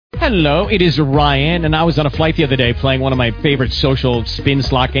Hello, it is Ryan, and I was on a flight the other day playing one of my favorite social spin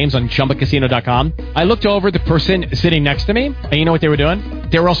slot games on ChumbaCasino.com. I looked over at the person sitting next to me, and you know what they were doing?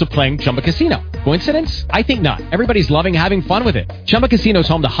 They were also playing Chumba Casino. Coincidence? I think not. Everybody's loving having fun with it. Chumba Casino is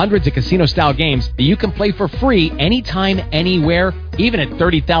home to hundreds of casino-style games that you can play for free anytime, anywhere, even at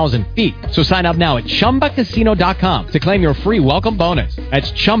 30,000 feet. So sign up now at ChumbaCasino.com to claim your free welcome bonus.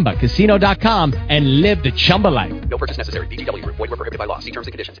 That's ChumbaCasino.com and live the Chumba life. No purchase necessary. VGW. Void where prohibited by law. See terms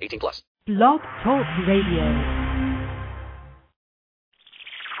and conditions. 18+. Blog Talk Radio.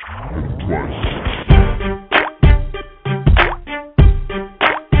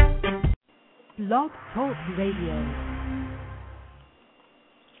 Blog Talk Radio.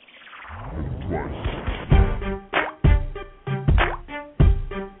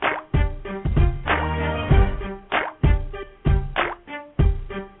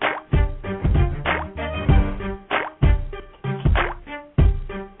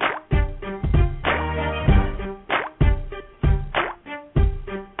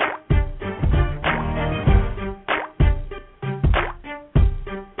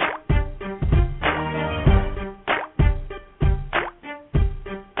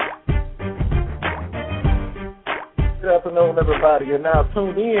 Good afternoon, everybody. You're now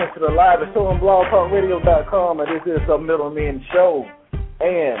tuned in to the live show on blogtalkradio.com, and this is the Middlemen Show.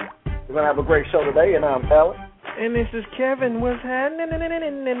 And we're going to have a great show today, and I'm Alex. And this is Kevin. What's happening,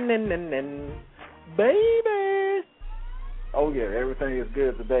 baby? Oh, yeah, everything is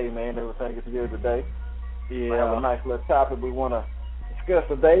good today, man. Everything is good today. Yeah. We have a nice little topic we want to discuss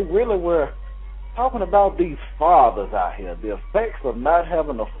today. Really, we're talking about these fathers out here, the effects of not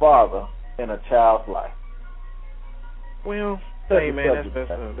having a father in a child's life. Well, hey, man,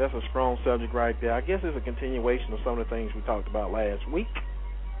 that's a strong subject right there. I guess it's a continuation of some of the things we talked about last week.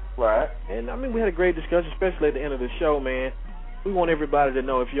 Right. And, I mean, we had a great discussion, especially at the end of the show, man. We want everybody to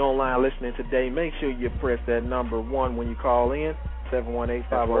know if you're online listening today, make sure you press that number 1 when you call in,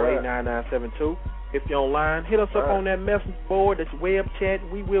 718-508-9972. If you're online, hit us up on that message board, that's web chat.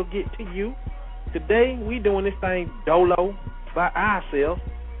 We will get to you. Today, we doing this thing dolo by ourselves.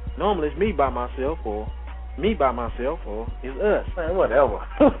 Normally, it's me by myself or it's us. Man, whatever.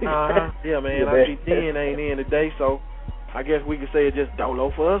 Yeah, man, IGTN ain't in today, so I guess we could say it's just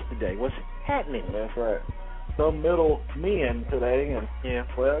dolo for us today. What's happening? That's right. Some middle men today, and yeah,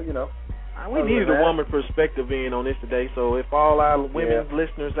 well, you know, we needed a woman perspective in on this today. So if all our women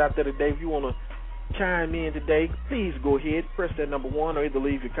listeners out there today, if you want to chime in today, please go ahead, press that number 1, or either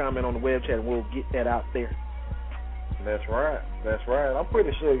leave your comment on the web chat, and we'll get that out there. That's right. That's right. I'm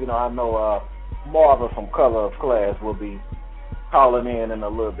pretty sure, I know Marvin from Color of Class will be calling in a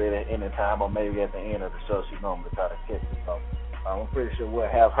little bit at any time, or maybe at the end of the show. She normally try to catch it. So I'm pretty sure we'll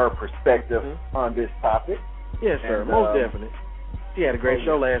have her perspective on this topic. Yes, sir. Most definitely. She had a great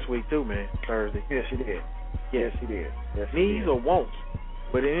show last week too, man. Thursday. Yes, she did. Yes, she did. Yes, she Needs did. or wants,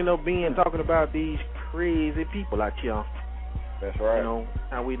 but it ended up being talking about these crazy people out here. That's right.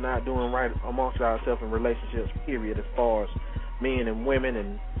 How we not doing right amongst ourselves in relationships, period, as far as men and women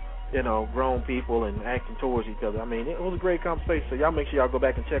and grown people and acting towards each other. I mean, it was a great conversation. So y'all make sure y'all go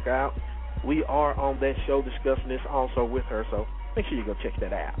back and check her out. We are on that show discussing this also with her. So make sure you go check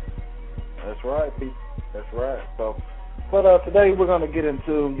that out. That's right, Pete. That's right. So, but today we're going to get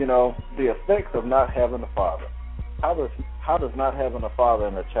into, the effects of not having a father. How does not having a father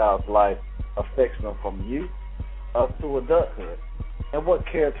in a child's life affect them from youth up to adulthood? And what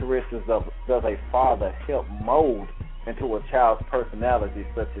characteristics does a father help mold into a child's personality,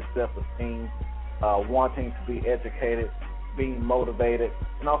 such as self-esteem, wanting to be educated, being motivated,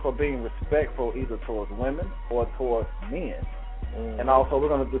 and also being respectful either towards women or towards men. And also we're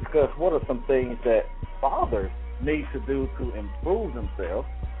going to discuss what are some things that fathers need to do to improve themselves,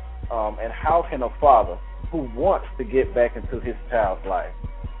 and how can a father who wants to get back into his child's life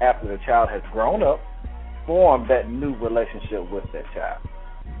after the child has grown up form that new relationship with that child.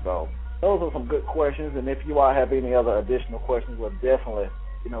 So those are some good questions, and if you all have any other additional questions, we'll definitely,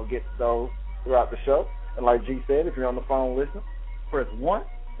 get to those throughout the show. And like G said, if you're on the phone listening, press 1.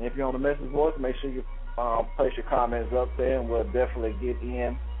 And if you're on the message board, make sure you place your comments up there, and we'll definitely get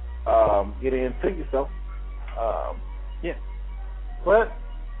into you. So, yeah. But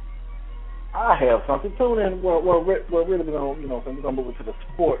I have something. Tune in. We're really going to, we're going to move into the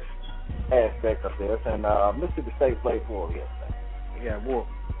sports aspect of this. And Mississippi State played Florida yesterday. Yeah, well.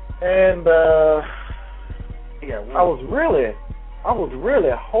 And I was really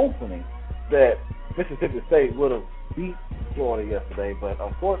hoping that Mississippi State would have beat Florida yesterday, but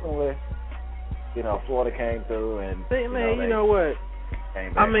unfortunately, Florida came through and you know what?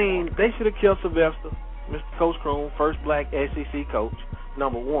 I mean, they should have killed Sylvester, Mr. Coach Kroon, first black SEC coach.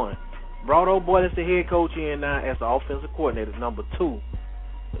 number one. Brought old boy as the head coach in now as the offensive coordinator, number two.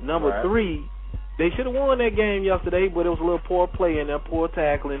 Number three, they should have won that game yesterday, but it was a little poor play in there, poor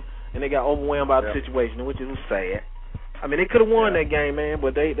tackling, and they got overwhelmed by the situation, which is sad. I mean, they could have won that game, man,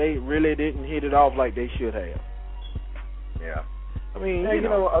 but they really didn't hit it off like they should have. Yeah. I mean, you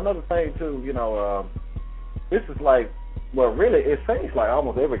know, another thing, too, this is like, well, really, it seems like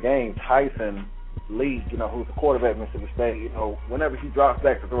almost every game Tyson Lee, who's the quarterback at Mississippi State, whenever he drops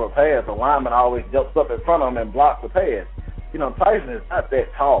back to throw a pass, the lineman always jumps up in front of him and blocks the pass. Tyson is not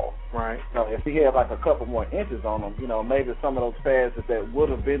that tall. Right. If he had like a couple more inches on him, maybe some of those passes that would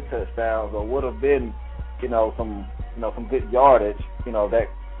have been touchdowns or would have been, some good yardage, that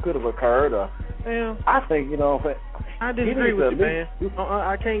could have occurred. I think, I disagree with you, man.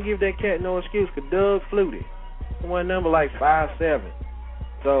 I can't give that cat no excuse because Doug Flutie, one number like 5'7".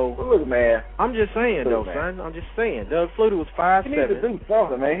 So look, man. I'm just saying, son. I'm just saying. Doug Flutie was 5'7". He needs to do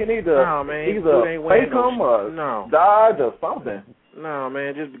something, man. He needs to either fake him or dodge or something. No,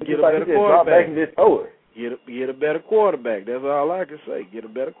 man. Just get a better quarterback. Drop back and just throw it. Get a better quarterback. That's all I can say. Get a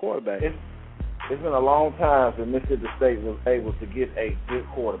better quarterback. It's been a long time since Mississippi State was able to get a good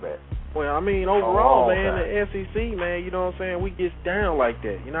quarterback. Well, I mean, overall, man, the SEC, man, you know what I'm saying, we get down like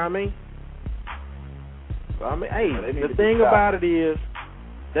that. You know what I mean? So, I mean, hey, the thing about it is,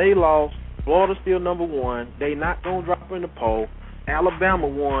 they lost. Florida's still number one. They not going to drop in the poll. Alabama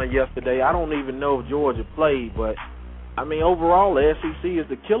won yesterday. I don't even know if Georgia played, but, I mean, overall, the SEC is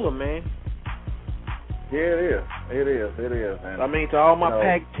the killer, man. Yeah, it is. Man. I mean, to all my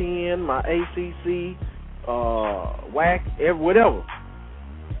Pac-10, my ACC, WAC, whatever.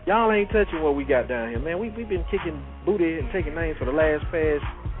 Y'all ain't touching what we got down here, man. We've been kicking booty and taking names for the last past,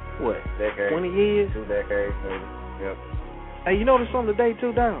 decade, 20 years? 2 decades, maybe. Yep. Hey, you notice something today,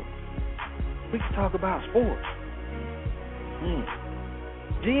 too, Down? We can talk about sports.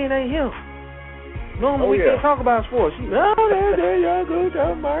 Jen ain't here. Normally we can't talk about sports. There y'all go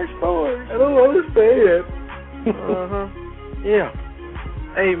talk about sports. I don't understand. Yeah.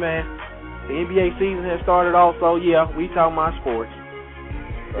 Hey, man. The NBA season has started also. Yeah, we talking about sports.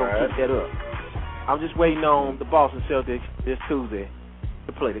 We're going to keep that up. I'm just waiting on the Boston Celtics this Tuesday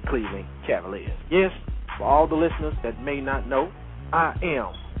to play the Cleveland Cavaliers. Yes, for all the listeners that may not know, I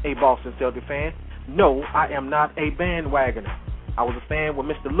am a Boston Celtics fan. No, I am not a bandwagoner. I was a fan when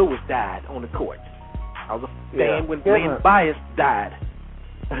Mr. Lewis died on the court. I was a fan when Glenn Bias died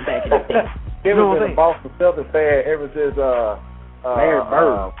back in the day. You know what I'm saying? Boston Celtics fan ever since Larry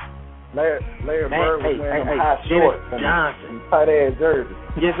Bird. Larry Bird was wearing high shorts and tight ass jerseys.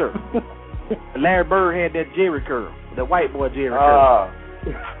 Yes, sir. Larry Bird had that Jerry curl, the white boy Jerry curl.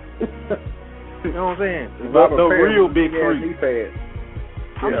 You know what I'm saying? The real big freak.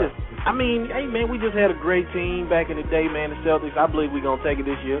 Hey, man, we just had a great team back in the day, man. The Celtics, I believe we're going to take it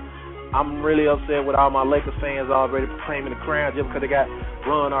this year. I'm really upset with all my Lakers fans already proclaiming the crown just because they got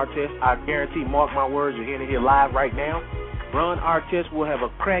Ron Artest. I guarantee, mark my words, you're hearing it here live right now. Ron Artest will have a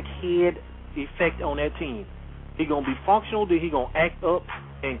crackhead effect on that team. He going to be functional, then he going to act up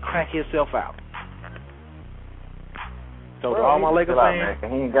and crack himself out. So to all my Lakers fans, he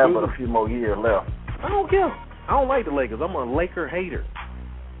ain't got but a few more years left. I don't care. I don't like the Lakers. I'm a Laker hater.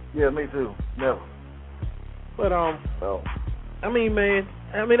 Yeah, me too. Never. But I mean, man,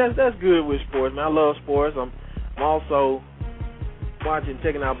 that's good with sports, man. I love sports. I'm also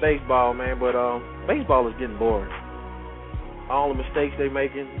checking out baseball, man. But baseball is getting boring. All the mistakes they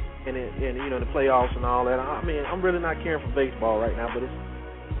making in the playoffs and all that. I mean, I'm really not caring for baseball right now, but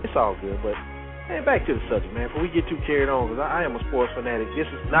it's all good. But hey, back to the subject, man. Before we get too carried on, because I am a sports fanatic. This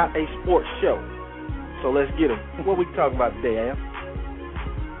is not a sports show, so let's get them. What we talking about today, Al?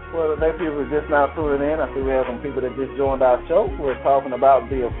 Well, the next people are just now tuning in. I see we have some people that just joined our show. We're talking about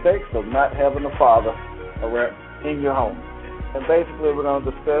the effects of not having a father in your home. And basically we're going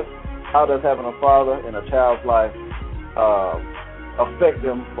to discuss how does having a father in a child's life affect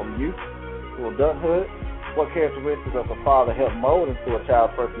them from youth to adulthood. What characteristics of a father help mold into a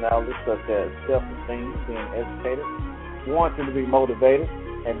child's personality, such as self-esteem, being educated, wanting to be motivated,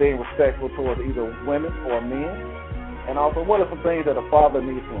 and being respectful towards either women or men. And also, what are some things that a father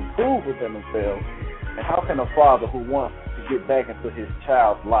needs to improve within themselves? And how can a father who wants to get back into his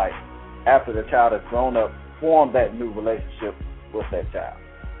child's life after the child has grown up form that new relationship with that child?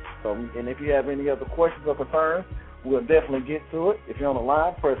 So, and if you have any other questions or concerns, we'll definitely get to it. If you're on the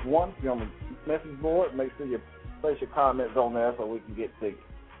line, press 1. If you're on the message board, make sure you place your comments on there so we can get to you.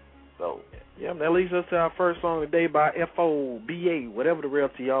 So, yeah, that leads us to our first song today by FOBA, whatever the real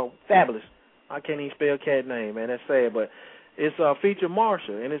to y'all. Fabulous. I can't even spell cat name, man. That's sad, but it's feature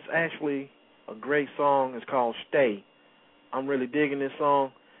Marsha, and it's actually a great song. It's called Stay. I'm really digging this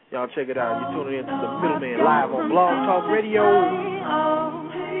song. Y'all check it out. You're tuning in to the Middleman live on Blog Talk Radio.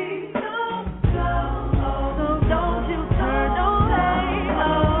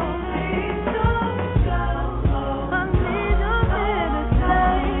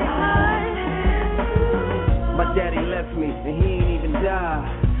 My daddy left me and he ain't even die.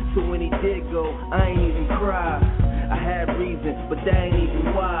 So when he did go, I ain't even cry. I had reason, but that ain't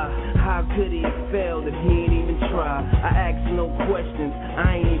even why. How could he have failed if he ain't even try? I asked no questions,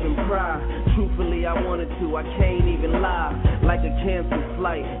 I ain't even pry. Truthfully, I wanted to, I can't even lie. Like a canceled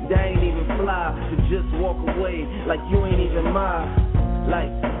flight, that ain't even fly. To just walk away, like you ain't even mine.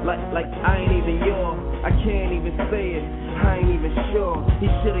 Like I ain't even yours. I can't even say it, I ain't even sure. He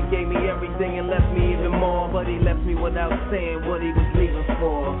should've gave me everything and left me even more. But he left me without saying what he was leaving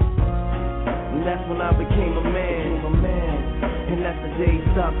for. And that's when I became a man. And that's the day he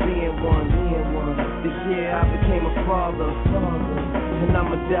stopped being one. This year I became a father. And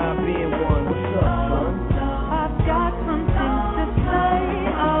I'ma die being one. What's up, son? I've got some things to say.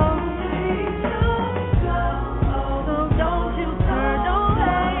 Oh, please don't go. So don't you turn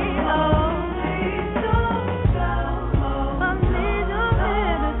away. Oh, please don't go. I need you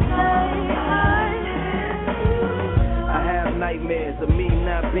here to stay. I have nightmares of me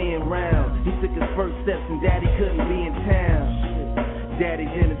not being around. He took his first steps and daddy couldn't be in town.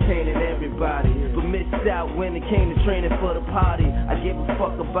 Daddy's entertaining everybody, but missed out when it came to training for the party. I give a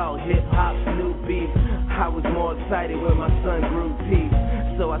fuck about hip-hop's new beef. I was more excited when my son grew teeth.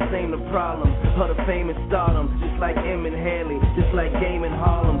 So I sang the problem of the fame and stardom. Just like Em and Haley, just like Game in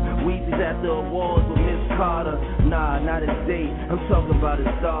Harlem. Weezy's at the awards with Miss Carter. Nah, not his date, I'm talking about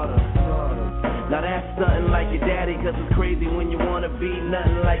his daughter. Now that's nothing like your daddy, cause it's crazy when you wanna be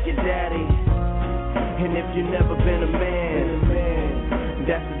nothing like your daddy. And if you never been a man,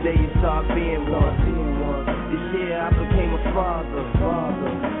 that's the day you start being one. This year I became a father,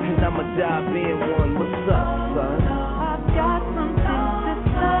 and I'ma die being one. What's up, son? I've got some things to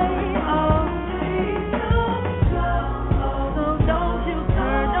say. Oh, please don't go. So don't you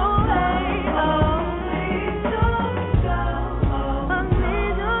turn away. Oh, please don't go. I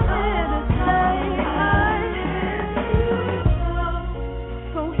need you here to stay.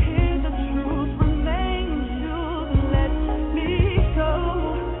 So hear the truth remains. You let me go.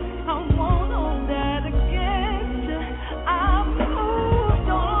 I won't hold that against you. I've moved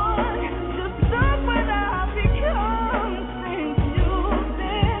on. Just look what I've become since you've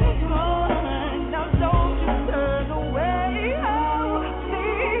been gone. Now don't you turn away. Oh,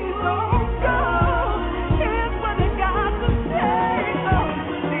 please don't go. Here's what I got to say. Oh,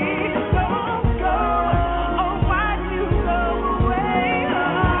 please don't go. Oh, why you go away?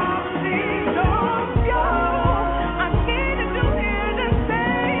 Oh, please don't go. I needed you here to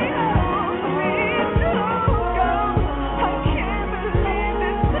stay. Oh, please don't go. I can't believe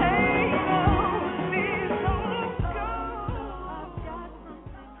this pain. Oh, please don't go. I've got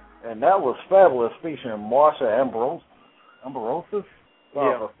something. And that was Fabulous featuring Marsha Ambrosius.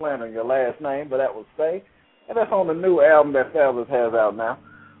 Sorry for slandering your last name, but that was Faye. And that's on the new album that Fabulous has out now,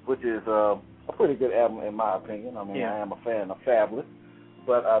 which is a pretty good album in my opinion. I mean, I am a fan of Fabulous.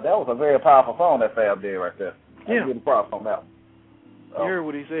 But that was a very powerful song that Fab did right there. I'm getting props on that one. You heard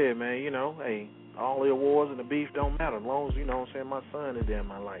what he said, man. You know, hey, all the awards and the beef don't matter as long as, you know what I'm saying, my son is there in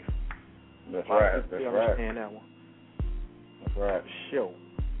my life. That's right. I understand that one. That's right. Sure.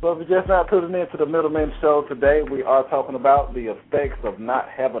 So if you're just not tuning in to the Middleman Show today, we are talking about the effects of not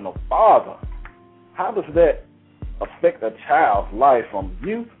having a father. How does that affect a child's life from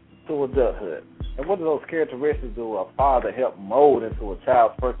youth to adulthood? And what do those characteristics do a father help mold into a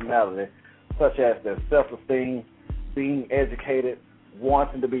child's personality, such as their self-esteem, being educated,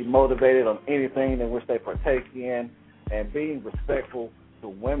 wanting to be motivated on anything in which they partake in, and being respectful to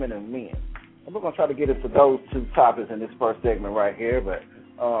women and men? And we're going to try to get into those two topics in this first segment right here, but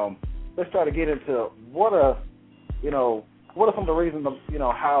let's try to get into what are some of the reasons of,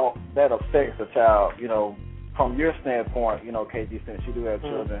 how that affects a child, from your standpoint, KG, since you do have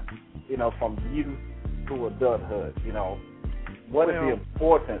children, from youth to adulthood, what is the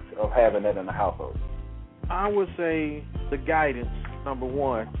importance of having that in the household? I would say the guidance, number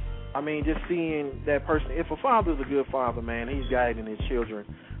one. I mean, just seeing that person. If a father's a good father, man, he's guiding his children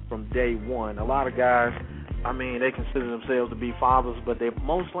from day one. A lot of guys, I mean, they consider themselves to be fathers, but they're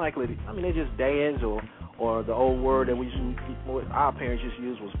most likely, I mean, they're just dads, or the old word that our parents used to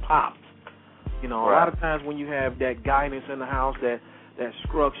use was pops. A lot of times when you have that guidance in the house, that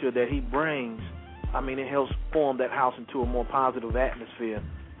structure that he brings, I mean, it helps form that house into a more positive atmosphere.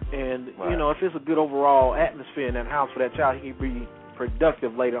 And, if it's a good overall atmosphere in that house for that child, he can be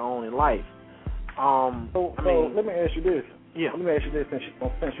productive later on in life. So let me ask you this. Yeah. Let me ask you this,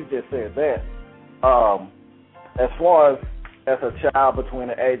 since you just said that. As far as a child between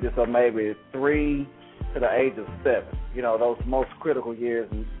the ages of maybe 3 to the age of 7, those most critical years,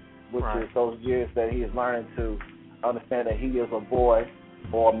 which is those years that he is learning to understand that he is a boy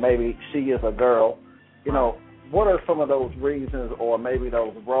or maybe she is a girl. What are some of those reasons or maybe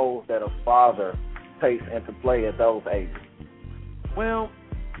those roles that a father takes into play at those ages? Well,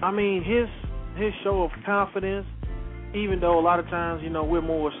 I mean, his show of confidence, even though a lot of times, we're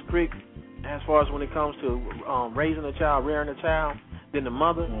more strict as far as when it comes to raising a child, rearing a child, than the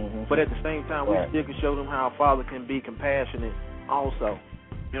mother. Mm-hmm. But at the same time, we still can show them how a father can be compassionate also.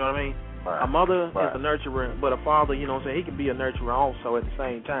 You know what I mean? Right. A mother is a nurturer, but a father, he can be a nurturer also at the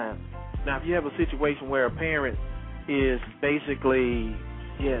same time. Now, if you have a situation where a parent is basically,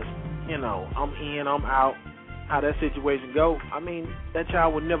 I'm in, I'm out, how that situation go, I mean, that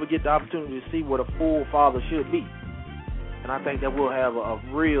child will never get the opportunity to see what a full father should be. And I think that will have a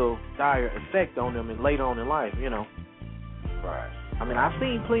real dire effect on them later on in life, Right. I mean, I've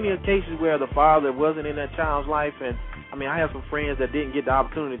seen plenty of cases where the father wasn't in that child's life, and I mean, I have some friends that didn't get the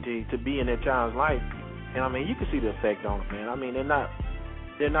opportunity to be in that child's life, and I mean, you can see the effect on them, man. I mean,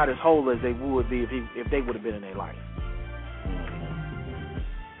 they're not as whole as they would be if they would have been in their life.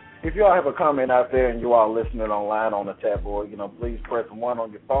 If you all have a comment out there and you all listening online on the chat board, please press 1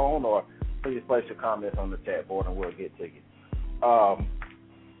 on your phone or please place your comments on the chat board and we'll get to you. I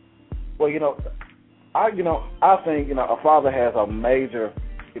think a father has a major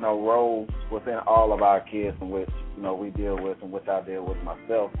role within all of our kids in which we deal with and which I deal with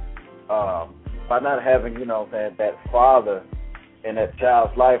myself. By not having that father in that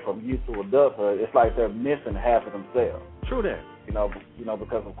child's life from youth to adulthood, it's like they're missing half of themselves. True that.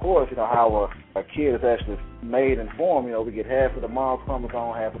 Because of course, how a kid is actually made and formed, we get half of the mom's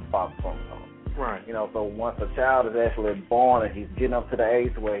chromosome, half of the father's chromosome. Right. So once a child is actually born and he's getting up to the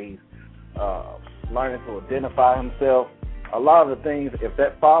age where he's learning to identify himself, a lot of the things, if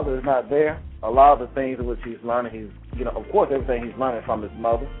that father is not there, a lot of the things in which he's learning, of course, everything he's learning from his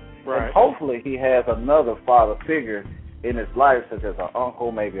mother. Right. And hopefully he has another father figure in his life, such as an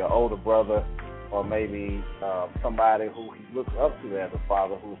uncle, maybe an older brother, or maybe somebody who he looks up to as a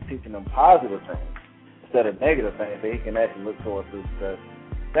father who's teaching him positive things instead of negative things that he can actually look towards to. Because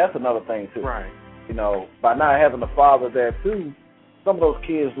that's another thing, too. Right. By not having a father there, too, some of those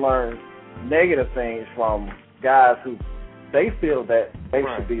kids learn negative things from guys who they feel that they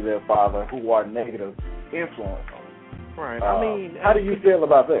should be their father, who are negative influence on them. Right. How do you feel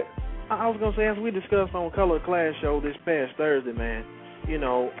about that? I was going to say, as we discussed on Color Class Show this past Thursday, man,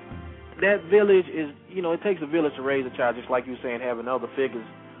 that village is, it takes a village to raise a child, just like you were saying, having other figures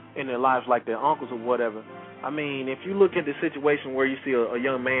in their lives like their uncles or whatever. I mean, if you look at the situation where you see a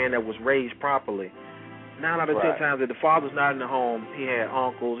young man that was raised properly, 9 out of 10 times that the father's not in the home, he had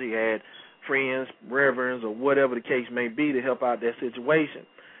uncles, he had friends, reverends, or whatever the case may be to help out that situation.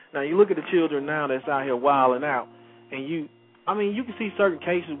 Now, you look at the children now that's out here wilding out, and you can see certain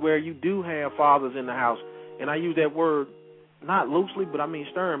cases where you do have fathers in the house, and I use that word not loosely, but I mean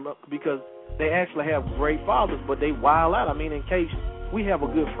stern, because they actually have great fathers, but they wild out. I mean, in case we have a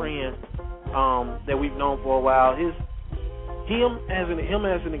good friend that we've known for a while, him as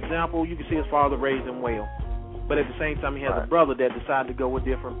an example, you can see his father raised him well, but at the same time he has a brother that decided to go a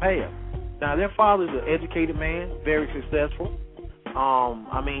different path. Now, their father's an educated man, very successful.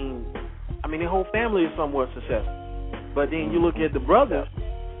 I mean, their whole family is somewhat successful. But then you look at the brothers.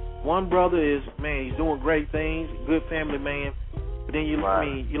 One brother is, man, he's doing great things, good family man. But then you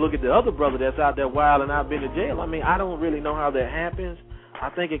look at the other brother that's out there wild and out been to jail. I mean, I don't really know how that happens. I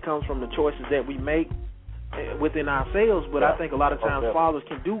think it comes from the choices that we make within ourselves. But I think a lot of times fathers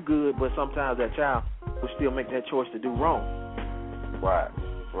can do good, but sometimes that child will still make that choice to do wrong. Right.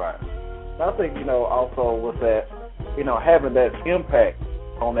 I think, also with that, having that impact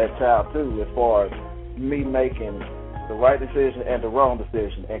on that child, too, as far as me making the right decision and the wrong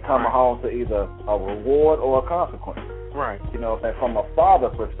decision and coming home to either a reward or a consequence. Right. And from a father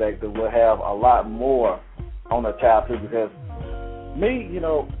perspective, we'll have a lot more on the child, too, because me,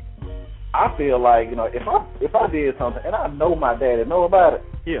 I feel like, if I did something and I know my daddy know about it,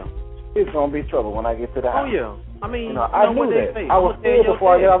 it's going to be trouble when I get to the house. Oh, yeah. I mean, I knew that. I was scared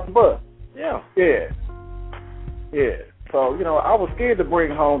before I get off the bus. Yeah. So, I was scared to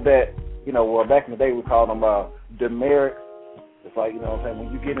bring home that, back in the day we called them demerits. It's like, when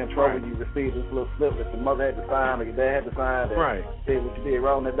you get in trouble, you receive this little slip that your mother had to sign or your dad had to sign that said what you did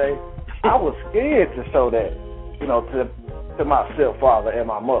wrong that day. I was scared to show that, to my stepfather and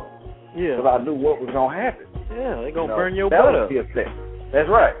my mother. Yeah. Because I knew what was going to happen. Yeah, they're going to burn your butt up. That's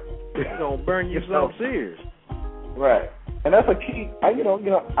right. They're going to burn you so serious. Right. And that's a key.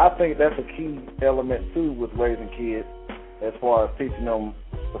 I think that's a key element too with raising kids, as far as teaching them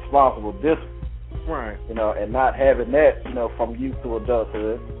responsible discipline. Right. And not having that, from youth to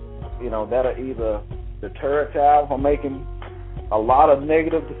adulthood, that'll either deter a child from making a lot of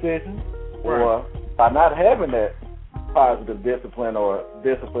negative decisions, or by not having that positive discipline or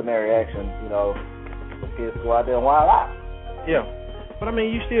disciplinary action, the kids go out there and wild out. Yeah. But I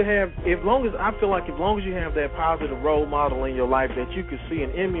mean, you still have, as long as you have that positive role model in your life that you can see and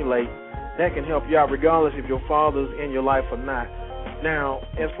emulate, that can help you out regardless if your father's in your life or not. Now,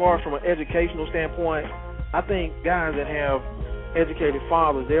 as far as from an educational standpoint, I think guys that have educated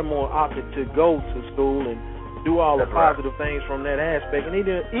fathers, they're more opted to go to school and do all the positive things from that aspect. And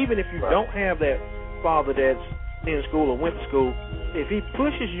even if you don't have that father that's in school or went to school, if he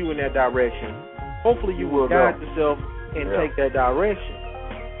pushes you in that direction, hopefully you will guide yourself and take that direction.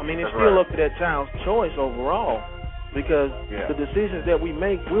 I mean, it's still up to that child's choice overall, because the decisions that we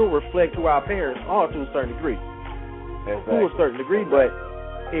make will reflect who our parents are to a certain degree. To a certain degree, but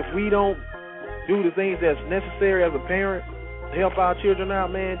if we don't do the things that's necessary as a parent to help our children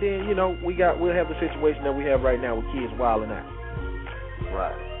out, man, then we'll have the situation that we have right now with kids wilding out.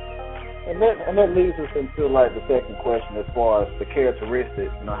 Right. And that leads us into like the second question as far as the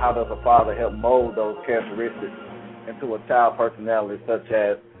characteristics. How does a father help mold those characteristics into a child personality, such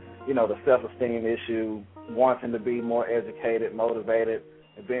as, the self-esteem issue, wanting to be more educated, motivated,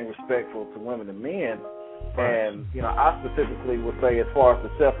 and being respectful to women and men. And, I specifically would say as far as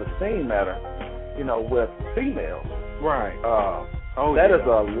the self-esteem matter, with females. Right. That is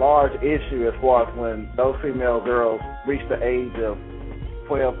a large issue as far as when those female girls reach the age of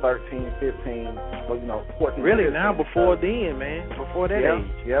 12, 13, 15, 14. Really, 15. now before then, man. Before that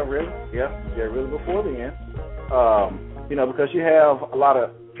age. Yeah, really. Yeah, really before then. Because you have a lot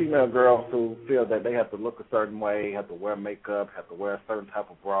of female girls who feel that they have to look a certain way, have to wear makeup, have to wear a certain type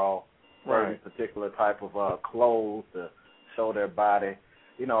of bra, certain particular type of clothes to show their body.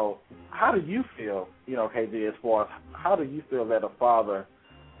 How do you feel, KG, as far as how do you feel that a father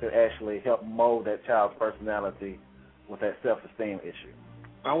could actually help mold that child's personality with that self-esteem issue?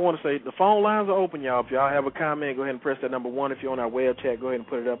 I want to say the phone lines are open, y'all. If y'all have a comment, go ahead and press that number 1. If you're on our web chat, go ahead and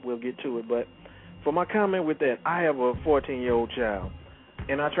put it up. We'll get to it. But for my comment with that, I have a 14-year-old child,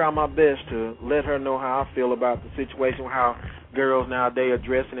 and I try my best to let her know how I feel about the situation, how girls nowadays are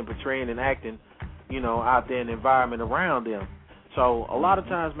dressing and portraying and acting, out there in the environment around them. So a lot of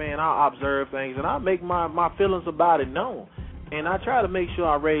times, man, I observe things, and I make my feelings about it known. And I try to make sure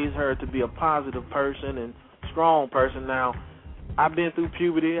I raise her to be a positive person and strong person. Now, I've been through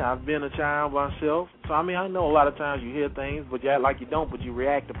puberty. I've been a child myself. So, I mean, I know a lot of times you hear things, but you act like you don't, but you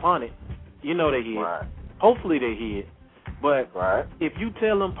react upon it. They hear it. Hopefully they hear it. But if you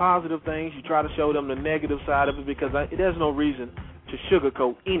tell them positive things, you try to show them the negative side of it, because there's no reason to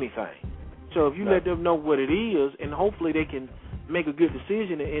sugarcoat anything. So if you let them know what it is, and hopefully they can make a good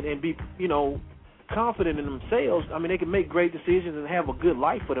decision and be, confident in themselves, I mean, they can make great decisions and have a good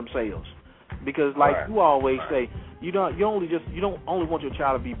life for themselves. Because like you always say, you don't only want your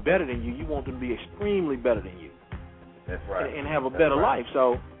child to be better than you want them to be extremely better than you. That's right. And have a better life.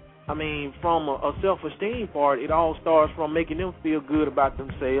 So, I mean, from a self-esteem part, it all starts from making them feel good about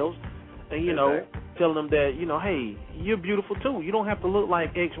themselves and, telling them that, hey, you're beautiful too. You don't have to look like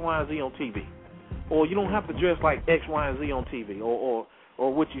X, Y, and Z on TV. Or you don't have to dress like X, Y, and Z on TV or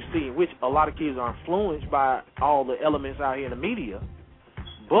what you see, which a lot of kids are influenced by all the elements out here in the media.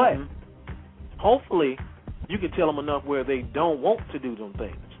 But hopefully you can tell them enough where they don't want to do them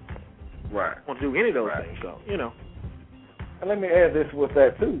things. Right. Want to do any of those things, so, And let me add this with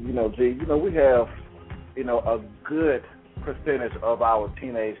that too, G. We have, a good percentage of our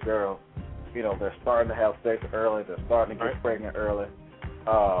teenage girls, they're starting to have sex early, they're starting to get pregnant early.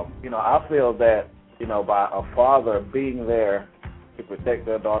 I feel that, by a father being there to protect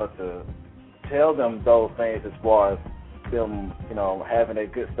their daughter, to tell them those things as far as them, having a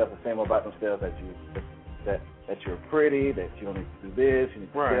good self-esteem about themselves, that you're pretty, that you don't need to do this, you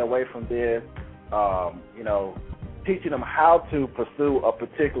need to stay away from this, teaching them how to pursue a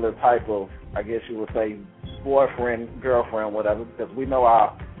particular type of, I guess you would say, boyfriend, girlfriend, whatever, because we know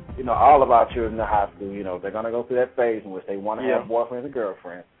all of our children in high school, they're going to go through that phase in which they want to have boyfriends and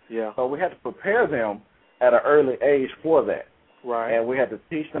girlfriends. Yeah. So we have to prepare them at an early age for that. Right. And we have to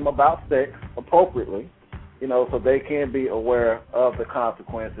teach them about sex appropriately, so they can be aware of the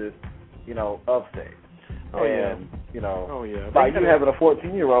consequences, of sex. Like you having a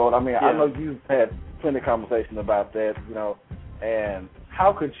 14-year-old, I mean, I know you've had plenty of conversation about that, and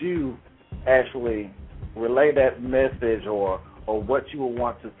how could you actually relay that message or what you would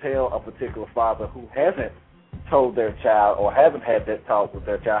want to tell a particular father who hasn't told their child or haven't had that talk with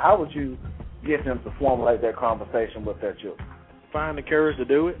their child, how would you get them to formulate that conversation with their children? Find the courage to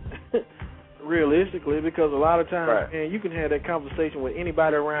do it, realistically, because a lot of times, right. man, you can have that conversation with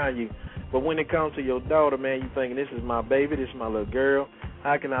anybody around you, but when it comes to your daughter, man, you thinking, this is my baby, this is my little girl,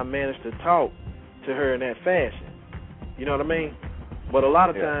 how can I manage to talk to her in that fashion? You know what I mean? But a lot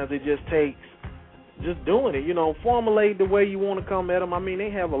of times it just takes just doing it, formulate the way you want to come at them. I mean,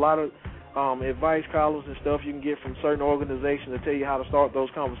 they have a lot of advice columns and stuff you can get from certain organizations to tell you how to start those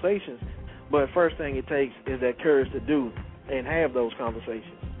conversations. But first thing it takes is that courage to do and have those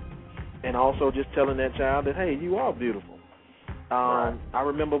conversations. And also just telling that child that, hey, you are beautiful. I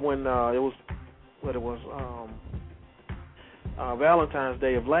remember when it was Valentine's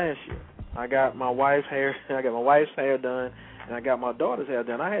Day of last year. I got my wife's hair done, and I got my daughter's hair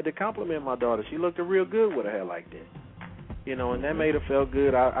done. I had to compliment my daughter. She looked real good with her hair like that. And that made her feel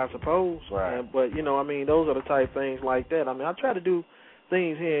good, I suppose. Right. But, those are the type things like that. I mean, I try to do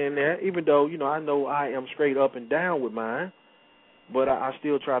things here and there, even though, I know I am straight up and down with mine, but I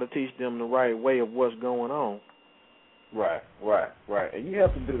still try to teach them the right way of what's going on. Right. And you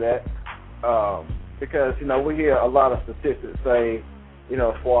have to do that because, we hear a lot of statistics say,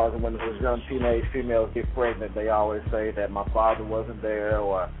 as far as when those young teenage females get pregnant, they always say that my father wasn't there,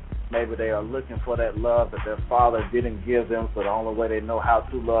 or maybe they are looking for that love that their father didn't give them, so the only way they know how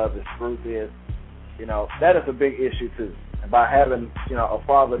to love is through this. That is a big issue, too. And by having, a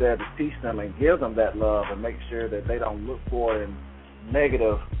father there to teach them and give them that love and make sure that they don't look for it in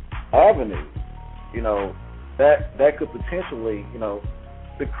negative avenues, that could potentially,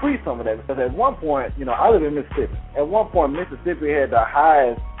 decrease some of that. Because at one point, I live in Mississippi. At one point, Mississippi had the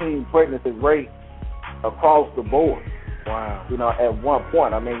highest teen pregnancy rate across the board. Wow. At one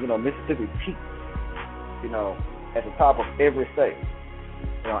point, Mississippi peaked, at the top of every state.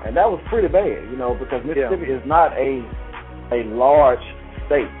 And that was pretty bad, because Mississippi is not a large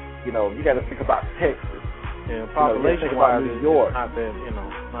state. You got to think about Texas. Yeah, population-wise, New York. Not that,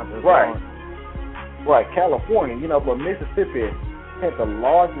 not that right. large. Right, California, but Mississippi had the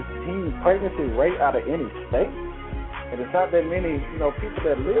largest teen pregnancy rate out of any state. And it's not that many, people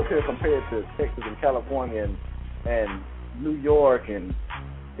that live here compared to Texas and California and New York and,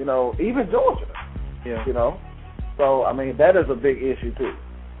 even Georgia. Yeah. So, that is a big issue, too.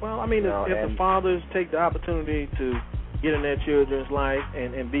 Well, if the fathers take the opportunity to get in their children's life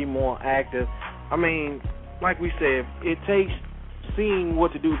and be more active, like we said, it takes seeing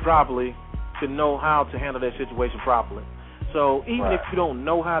what to do properly to know how to handle that situation properly. So even if you don't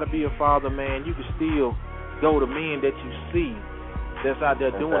know how to be a father, man, you can still go to men that you see that's out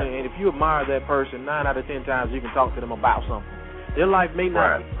there doing it. And if you admire that person, 9 out of 10 times you can talk to them about something. Their life may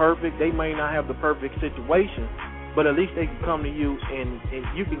not be perfect. They may not have the perfect situation, but at least they can come to you and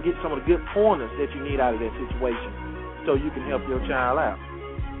you can get some of the good pointers that you need out of that situation so you can help your child out.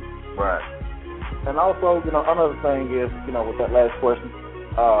 Right. And also, another thing is, with that last question,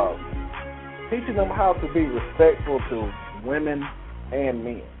 teaching them how to be respectful to women and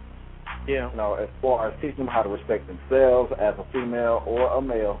men. Yeah. As far as teaching them how to respect themselves as a female or a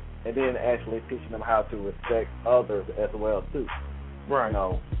male, and then actually teaching them how to respect others as well, too. Right.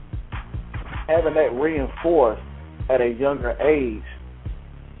 Having that reinforced at a younger age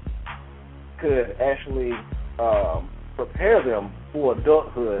could actually prepare them for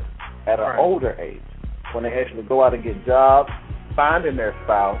adulthood at an older age, when they actually go out and get jobs, finding their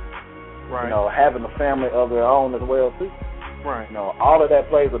spouse, having a family of their own as well, too. Right. All of that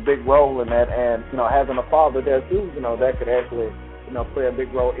plays a big role in that, and, having a father there, too, that could actually, play a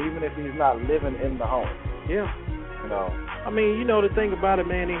big role, even if he's not living in the home. Yeah. The thing about it,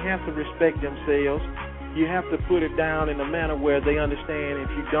 man, they have to respect themselves. You have to put it down in a manner where they understand if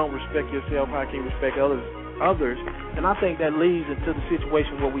you don't respect yourself, how can you respect others? And I think that leads into the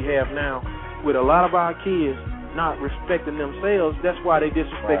situation what we have now with a lot of our kids not respecting themselves. That's why they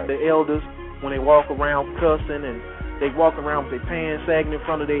disrespect the elders when they walk around cussing and they walk around with their pants sagging in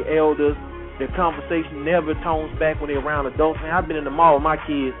front of their elders. Their conversation never tones back when they're around adults. Man, I've been in the mall with my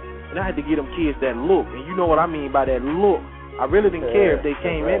kids, and I had to get them kids that look. And you know what I mean by that look. I really didn't care if they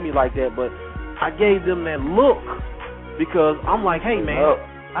came at me like that, but I gave them that look because I'm like, hey, man,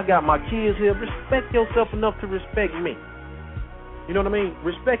 I got my kids here. Respect yourself enough to respect me. You know what I mean?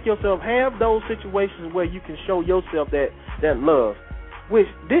 Respect yourself. Have those situations where you can show yourself that love. Which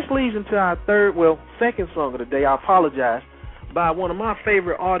this leads into our second song of the day, I Apologize, by one of my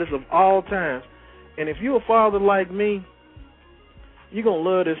favorite artists of all time. And if you're a father like me, you're going to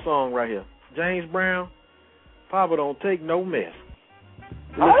love this song right here. James Brown, Papa Don't Take No Mess.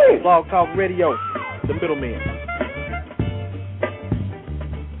 Listen to Blog Talk Radio, The Middleman.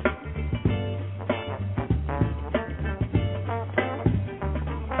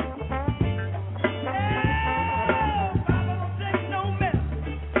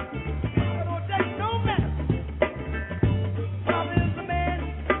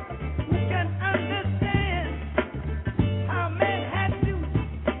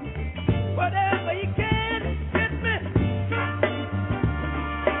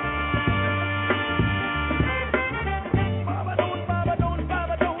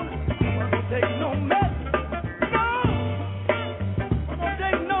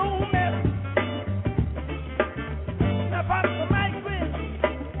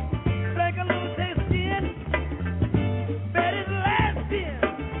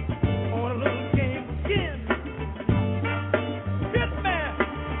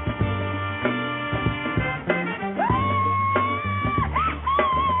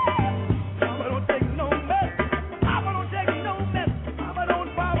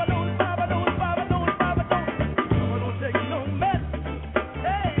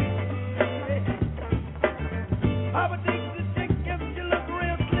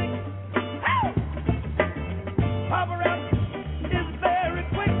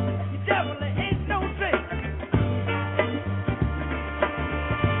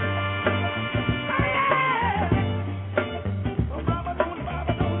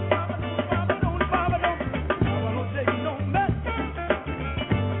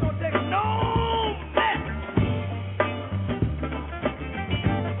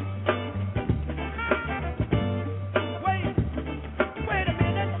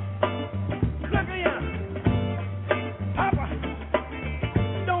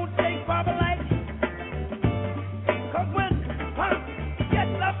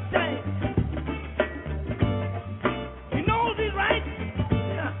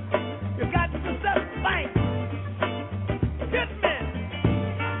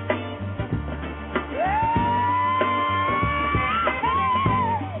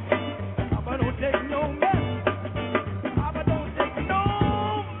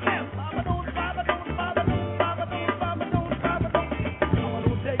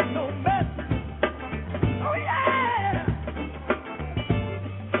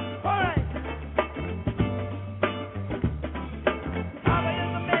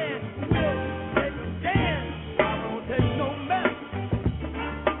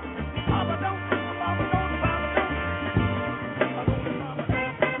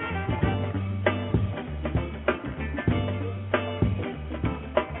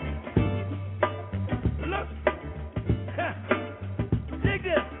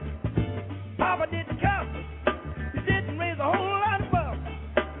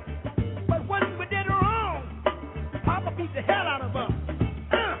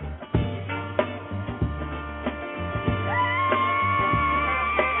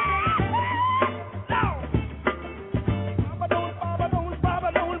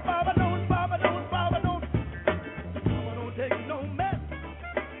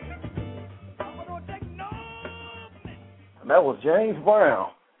 that was James Brown.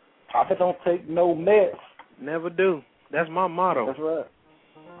 Papa don't take no mess. Never do. That's my motto. That's right.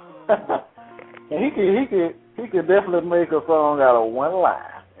 And he could definitely make a song out of one line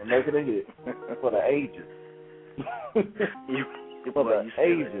and make it a hit for the ages. For the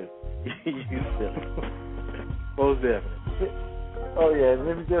ages. You silly. Most definitely. Oh yeah, and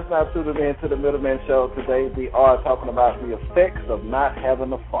if you just not tuned in to the Middleman Show today, we are talking about the effects of not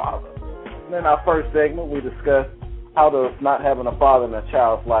having a father. And in our first segment, we discussed how does not having a father in a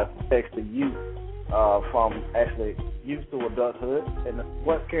child's life affects the youth from actually youth to adulthood, and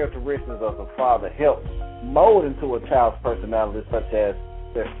what characteristics of a father help mold into a child's personality, such as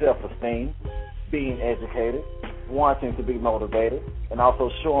their self-esteem, being educated, wanting to be motivated, and also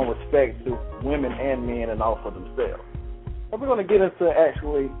showing respect to women and men and also themselves. And we're going to get into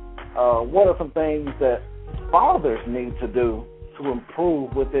actually what are some things that fathers need to do to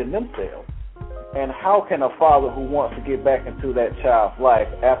improve within themselves, and how can a father who wants to get back into that child's life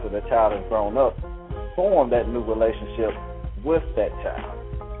after the child has grown up form that new relationship with that child.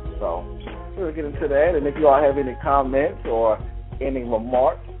 So we'll get into that, and if you all have any comments or any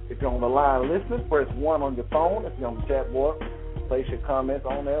remarks, if you're on the line listening, press 1 on your phone. If you're on the chat board, place your comments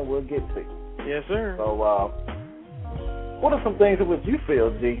on there, we'll get to you. Yes, sir. So what are some things in which you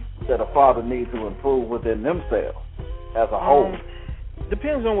feel, G, that a father needs to improve within themselves as a whole?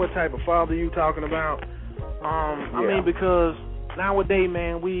 Depends on what type of father you're talking about. I mean, because nowadays,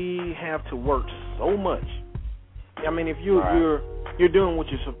 man, we have to work so much. I mean, if you're doing what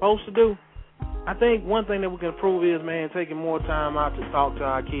you're supposed to do, I think one thing that we can improve is, man, taking more time out to talk to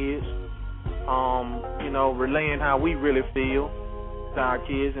our kids, relaying how we really feel to our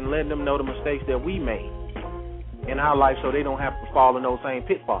kids and letting them know the mistakes that we made in our life so they don't have to fall in those same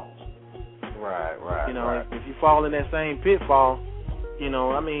pitfalls. Right. If you fall in that same pitfall,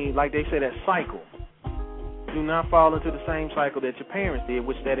 like they say, that cycle. Do not fall into the same cycle that your parents did,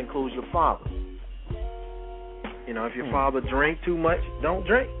 which that includes your father. If your father drank too much, don't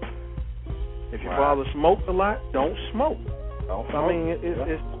drink. If your father smoked a lot, don't smoke. I mean,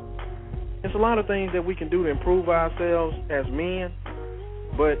 it's a lot of things that we can do to improve ourselves as men,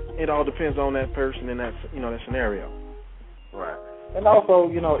 but it all depends on that person and that that scenario. Right. And also,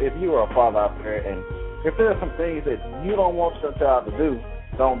 if you are a father out there, and if there are some things that you don't want your child to do,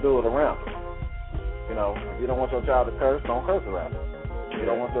 don't do it around them. If you don't want your child to curse, don't curse around them. If you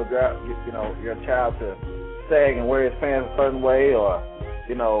don't want your child to sag and wear his pants a certain way, or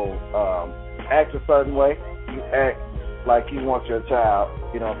act a certain way, you act like you want your child,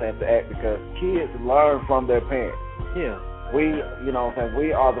 to act, because kids learn from their parents. Yeah. We,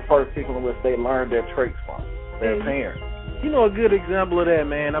 we are the first people in which they learn their traits from, their parents. A good example of that,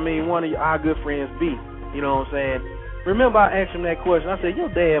 man, I mean, one of our good friends, B, remember I asked him that question. I said, your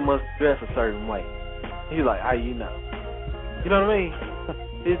dad must dress a certain way. He's like, how you know? You know what I mean?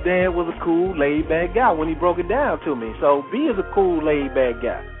 His dad was a cool, laid-back guy when he broke it down to me. So B is a cool, laid-back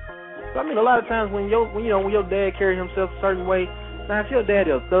guy. So, I mean, a lot of times when your dad carries himself a certain way, now if your dad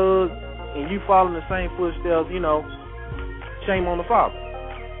is a thug and you fall in the same footsteps, shame on the father.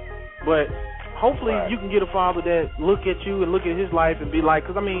 But hopefully you can get a father that look at you and look at his life and be like,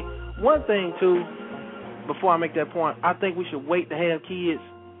 because, I mean, one thing, too, before I make that point, I think we should wait to have kids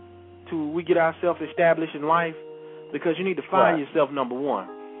till we get ourselves established in life, because you need to find yourself, number one,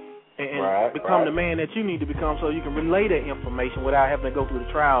 and become the man that you need to become, so you can relay that information without having to go through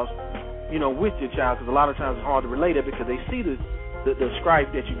the trials, with your child, because a lot of times it's hard to relate it because they see the strife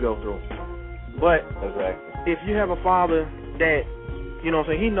that you go through. But if you have a father that,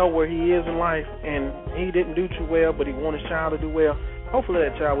 he know where he is in life and he didn't do too well, but he wants his child to do well, hopefully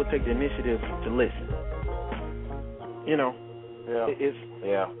that child will take the initiative to listen.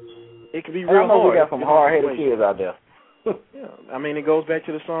 It can be real hard. We got some hard-headed kids out there. I mean, it goes back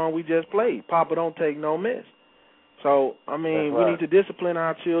to the song we just played, Papa Don't Take No Mess. So, I mean, we need to discipline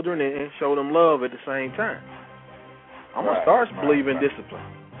our children and show them love at the same time. I'm going to start believing discipline.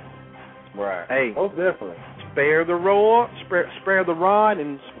 Right. Hey, most definitely. Spare the rod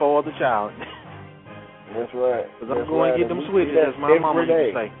and spoil the child. That's right. Because I'm going to get them switches, as my mama used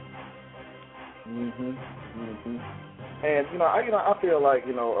to say. And I feel like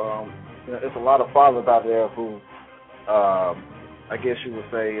there's a lot of fathers out there who, I guess you would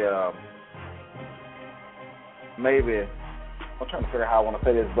say, maybe I'm trying to figure out how I want to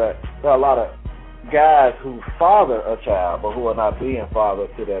say this, but there are a lot of guys who father a child, but who are not being fathers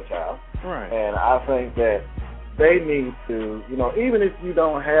to their child. Right. And I think that they need to, even if you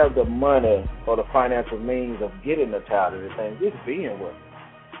don't have the money or the financial means of getting the child or anything, just being with them.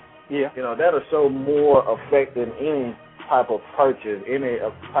 Yeah. That'll show more effect than any type of purchase,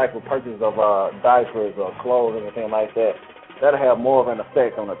 of diapers or clothes or anything like that. that'll have more of an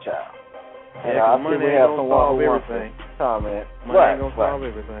effect on a child. And Yeah, I money think we ain't have gonna someone solve who wants to everything. comment. Money Right, ain't gonna solve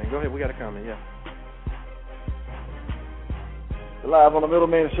everything. Go ahead, we got a comment, yeah. Live on the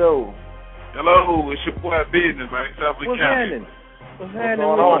Middleman Show. Hello, it's your boy Business, man. Southly What's County. happening? What's happening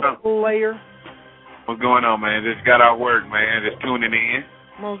going with on? the layer? What's going on, man? Just got out work, man. Just tuning in.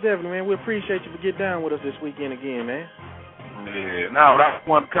 Most definitely, man. We appreciate you for getting down with us this weekend again, man. Yeah. Now, I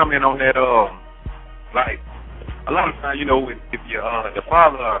want to come in on that. Like a lot of times, you know, if your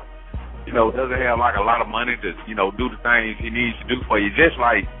father, you know, doesn't have like a lot of money to, you know, do the things he needs to do for you, just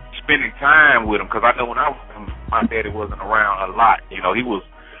like spending time with him. Because I know when I was young, my daddy wasn't around a lot. You know, he was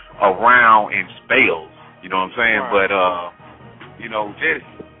around in spells. You know what I'm saying? Right. But you know, just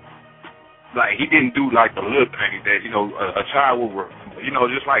like he didn't do like the little things that, you know, a child will, you know,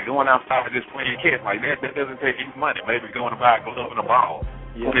 just like going outside and just playing catch like that doesn't take any money. Maybe going to buy a glove and a ball,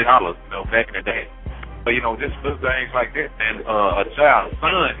 $20, you know, back in the day. But you know, just little things like that, and a child's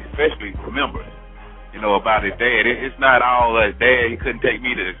son especially remembers, you know, about his dad. It's not all dad, he couldn't take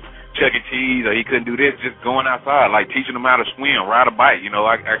me to Chuck E. Cheese or he couldn't do this. Just going outside, like teaching him how to swim, ride a bike. You know,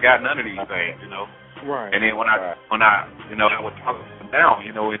 I got none of these things, you know. Right. And then when I you know, I would talk him down,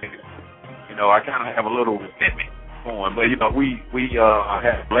 you know, you know, I kind of have a little resentment for him, but you know, we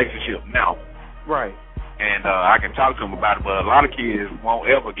have a relationship now. Right. And I can talk to him about it, but a lot of kids won't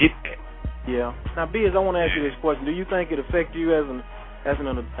ever get that. Yeah. Now, Biz, I want to ask you this question: do you think it affected you as an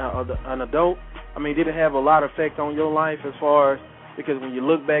adult? I mean, did it have a lot of effect on your life as far as, because when you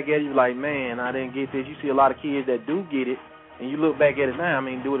look back at it, you're like, man, I didn't get this. You see a lot of kids that do get it, and you look back at it now. I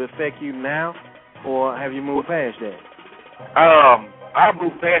mean, do it affect you now, or have you moved past that? I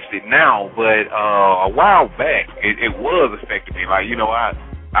moved past it now, but a while back, it was affecting me. Like, you know, I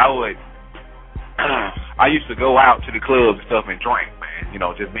used to go out to the clubs and stuff and drink, man. You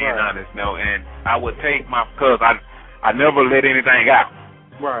know, just being honest, you know. And I would take because I never let anything out.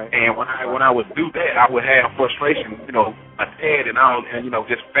 Right. And when I would do that, I would have frustration, you know, my dad and all, and you know,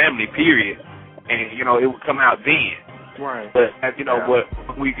 just family, period. And you know, it would come out then. Right. But you know, but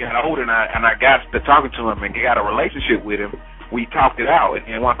when we got older and I got to talking to him and got a relationship with him, we talked it out.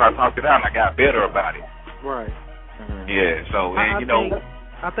 And once I talked it out, I got better about it. Right. Mm-hmm. Yeah. So and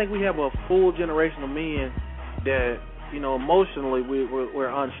I think we have a full generation of men that, you know, emotionally we're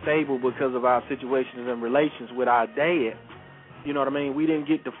unstable because of our situations and relations with our dad. You know what I mean? We didn't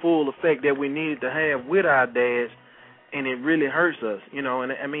get the full effect that we needed to have with our dads, and it really hurts us. You know,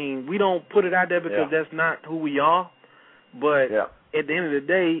 and I mean, we don't put it out there because that's not who we are. But at the end of the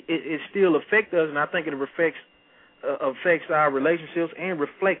day, it still affects us, and I think it affects our relationships and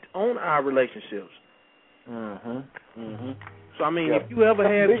reflect on our relationships. So I mean, if you ever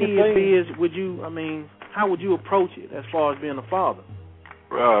have kids, would you? I mean, how would you approach it as far as being a father?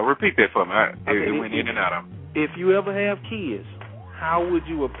 Repeat that for me. It went in and out. If you ever have kids, how would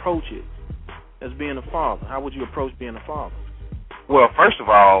you approach it as being a father? How would you approach being a father? Well, first of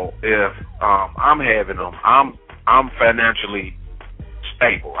all, if I'm having them, I'm financially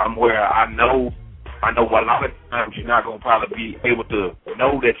stable. I'm where I know a lot of times you're not gonna probably be able to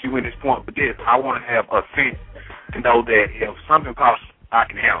know that you're in this point. But this, I want to have a sense to know that if something pops, I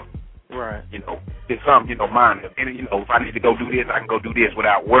can handle it. Right. You know, it's something, you know, mine. And, you know, if I need to go do this, I can go do this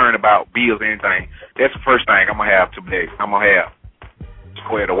without worrying about bills or anything. That's the first thing I'm going to have today. I'm going to have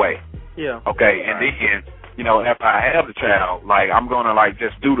squared away. Yeah. Okay, and then, you know, after I have the child, like, I'm going to, like,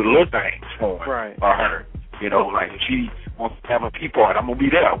 just do the little things for him or her. You know, like, if she wants to have a pea party, I'm going to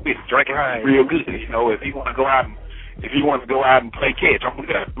be there with drinking real good. You know, if he want to go out and play catch, I'm going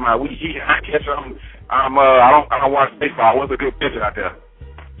to do that. I catch him. I don't watch baseball. What's a good pitcher out there?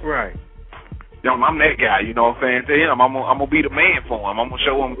 Right. You know, I'm that guy, you know what I'm saying? To him, I'm gonna be the man for him. I'm gonna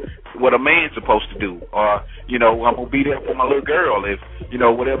show him what a man's supposed to do. Or, you know, I'm gonna be there for my little girl. If, you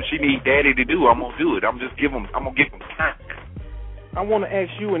know, whatever she needs daddy to do, I'm gonna do it. I'm gonna give them time. I want to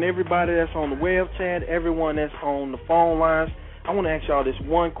ask you and everybody that's on the web chat, everyone that's on the phone lines, I want to ask y'all this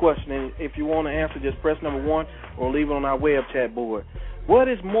one question, and if you want to answer, just press number 1 or leave it on our web chat board. What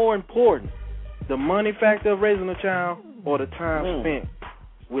is more important, the money factor of raising a child or the time spent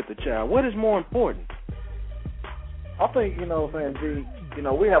with the child? What is more important? I think, you know, G, you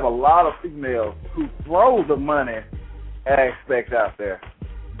know, we have a lot of females who throw the money aspect out there,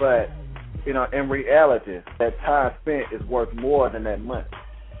 but, you know, in reality, that time spent is worth more than that money.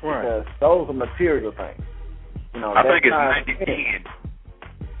 Right. Because those are material things. You know, I think it's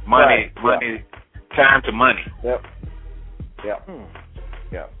 90-10. Money, time to money. Yep.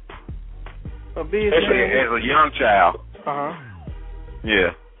 Especially as a young child.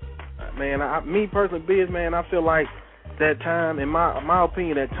 Yeah. Man, me personally, Biz, man, I feel like that time, in my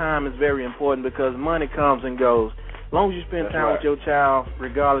opinion, that time is very important because money comes and goes. As long as you spend That's time right. with your child,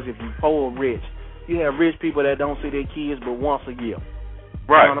 regardless if you're poor or rich. You have rich people that don't see their kids but once a year.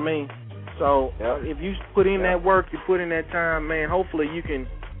 Right. You know what I mean? So if you put in that work, you put in that time, man, hopefully you can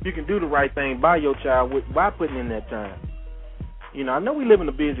do the right thing by your child by putting in that time. You know, I know we live in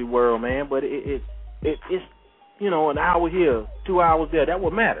a busy world, man, but it's an hour here, 2 hours there. That's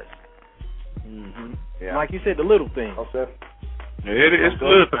what matters. Mm-hmm. Yeah. Like you said, the little things. It's the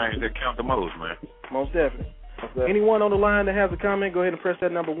little things that count the most, man. Most definitely. Anyone on the line that has a comment, go ahead and press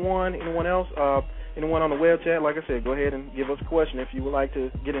that number 1. Anyone else? Anyone on the web chat, like I said, go ahead and give us a question if you would like to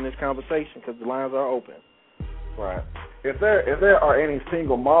get in this conversation because the lines are open. Right. If there are any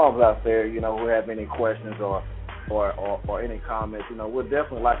single moms out there, who have any questions or any comments, we'd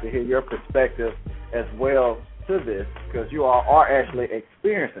definitely like to hear your perspective as well to this because you all are actually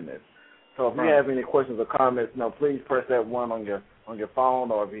experiencing this. So if you have any questions or comments, please press that 1 on your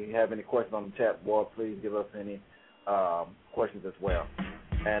phone, or if you have any questions on the chat board, please give us any questions as well.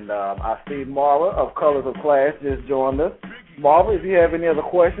 And I see Marla of Colors of Class just joined us. Marla, if you have any other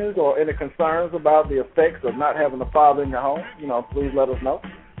questions or any concerns about the effects of not having a father in your home, please let us know.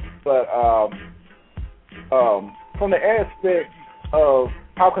 But from the aspect of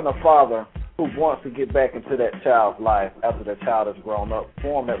how can a father who wants to get back into that child's life after the child has grown up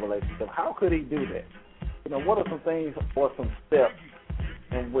form that relationship, how could he do that? What are some things or some steps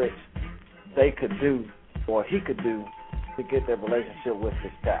in which they could do or he could do to get that relationship with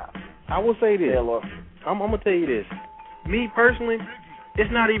his child? I will say this. I'm going to tell you this. Me personally,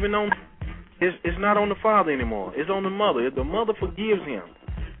 it's not even on. It's not on the father anymore. It's on the mother. If the mother forgives him,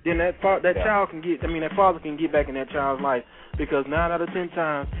 then that child can get. That father can get back in that child's life because 9 out of 10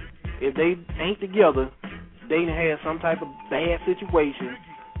 times, if they ain't together, they had some type of bad situation.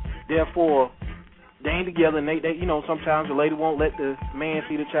 Therefore, they ain't together, and they sometimes the lady won't let the man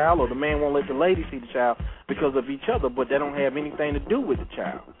see the child, or the man won't let the lady see the child because of each other, but they don't have anything to do with the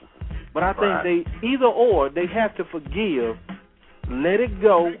child. But I think they have to forgive, let it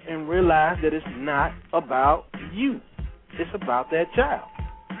go, and realize that it's not about you. It's about that child.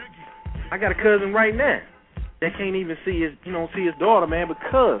 I got a cousin right now that can't even see his daughter, man,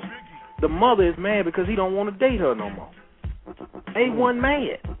 because the mother is mad because he don't want to date her no more. A1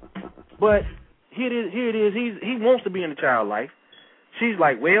 mad. But here it is. He wants to be in the child life. She's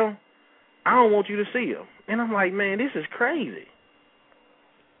like, well, I don't want you to see her. And I'm like, man, this is crazy.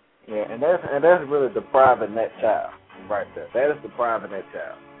 Yeah, and that's really depriving that child right there. That is depriving that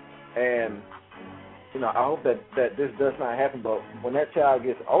child. And I hope that this does not happen. But when that child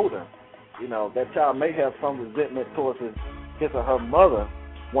gets older, that child may have some resentment towards his or her mother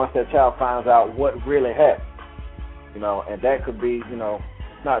once that child finds out what really happened. And that could be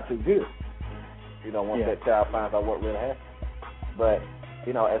not too good. Once that child finds out what really happened. But,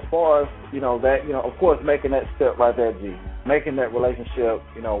 as far as, that, of course, making that step right there, G, making that relationship,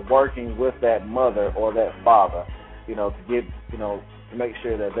 working with that mother or that father, to get, to make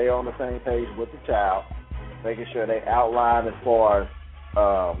sure that they're on the same page with the child, making sure they outline as far as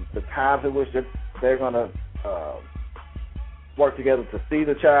the times in which they're going to work together to see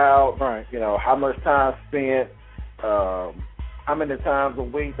the child, right? How much time spent, how many times a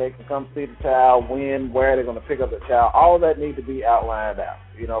week they can come see the child, when, where they're going to pick up the child. All that needs to be outlined out,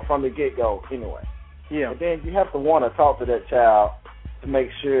 from the get-go anyway. Yeah. And then you have to want to talk to that child to make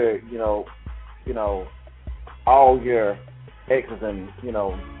sure, all your X's and,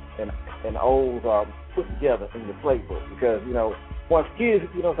 and O's are put together in your playbook. Because, once kids,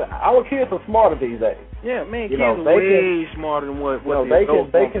 our kids are smarter these days. Yeah, man, kids are way smarter than what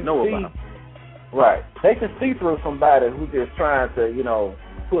they can know about. Right. They can see through somebody who's just trying to,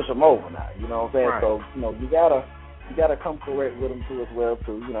 push them over now. You know what I'm saying? Right. So, you gotta come correct with them too as well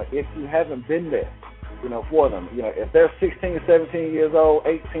too. If you haven't been there, for them. If they're 16, 17 years old,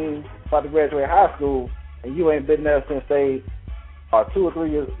 18, about to graduate high school, and you ain't been there since they are 2 or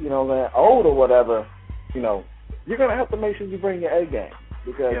 3 years, old or whatever, you're gonna have to make sure you bring your A game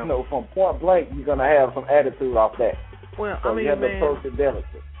because from point blank you're gonna have some attitude off that. Well, so you have to approach it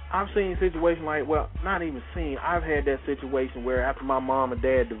delicately. I've seen situations not even seen. I've had that situation where after my mom and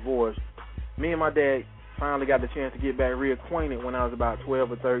dad divorced, me and my dad finally got the chance to get back reacquainted when I was about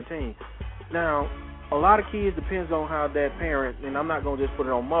 12 or 13. Now, a lot of kids depends on how that parent, and I'm not going to just put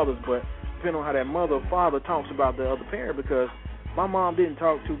it on mothers, but depending on how that mother or father talks about the other parent, because my mom didn't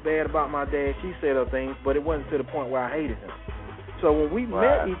talk too bad about my dad. She said her things, but it wasn't to the point where I hated him. So when we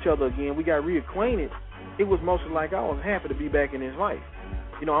met each other again, we got reacquainted, it was mostly like I was happy to be back in his life.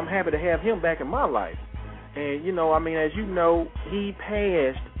 I'm happy to have him back in my life. And, as you know, he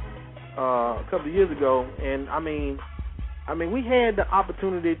passed a couple of years ago, and, we had the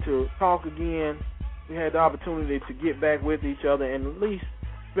opportunity to talk again, we had the opportunity to get back with each other and at least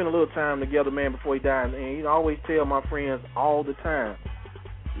spend a little time together, man, before he died. And you know, I always tell my friends all the time,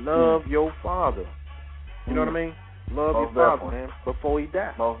 love your father. You know what I mean? Love your father, man, before he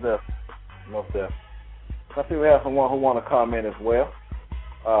died. Most definitely. I see we have someone who want to comment as well.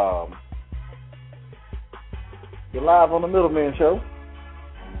 You're live on the Middleman Show.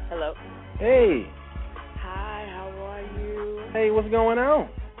 Hello. Hey. Hi, how are you? Hey, what's going on?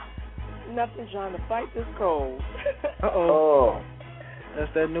 Nothing, trying to fight this cold. Uh-oh.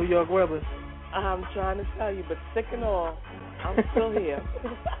 That's that New York weather. I'm trying to tell you, but sick and all, I'm still here.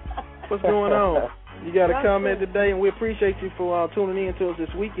 What's going on? You got a comment today, and we appreciate you for tuning in to us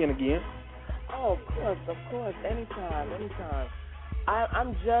this weekend again. Oh, of course, anytime.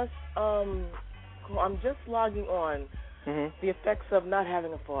 I'm just logging on. The effects of not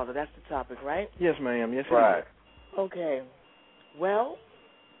having a father. That's the topic, right? Yes, ma'am. Yes, right. Okay. Well,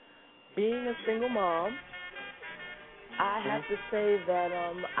 being a single mom, I have to say that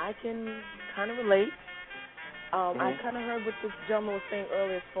I can kind of relate. I kind of heard what this gentleman was saying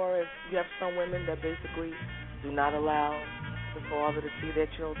earlier as far as you have some women that basically do not allow the father to see their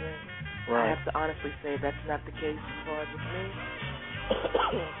children. Right. I have to honestly say that's not the case as far as with me.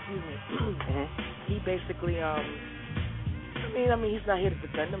 Excuse me. He basically, I mean, he's not here to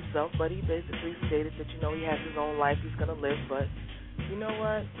defend himself, but he basically stated that, you know, he has his own life he's going to live, but you know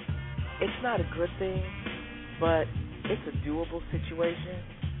what? It's not a good thing, but it's a doable situation.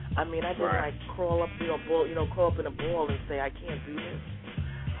 I mean, I didn't like crawl up in a ball and say I can't do this.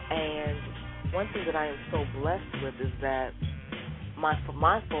 And one thing that I am so blessed with is that my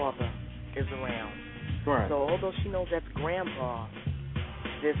father is around. Right. So although she knows that's grandpa,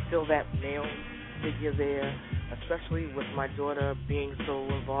 there's still that male figure there, especially with my daughter being so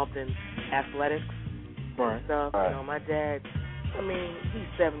involved in athletics and stuff. You know, my dad, I mean, he's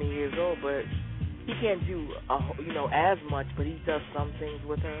 70 years old, but he can't do, as much, but he does some things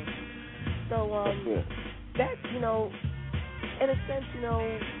with her. So, that's, in a sense,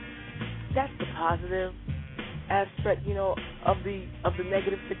 that's the positive aspect, of the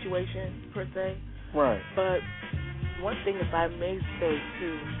negative situation, per se. Right. But one thing, if I may say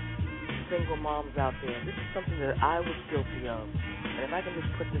to single moms out there, this is something that I was guilty of, and if I can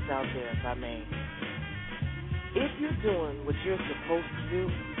just put this out there, if I may. If you're doing what you're supposed to do,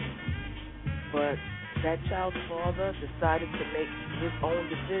 but that child's father decided to make his own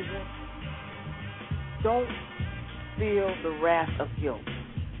decision, don't feel the wrath of guilt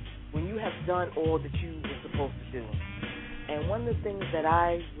when you have done all that you were supposed to do. And one of the things that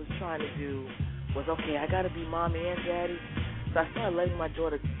I was trying to do was, okay, I got to be mommy and daddy. So I started letting my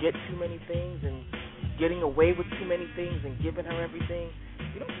daughter get too many things and getting away with too many things and giving her everything.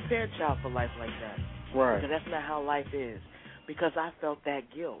 You don't prepare a child for life like that. Right. Because that's not how life is. Because I felt that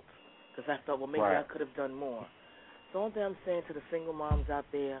guilt. Because I felt, well, maybe I could have done more. So the only thing I'm saying to the single moms out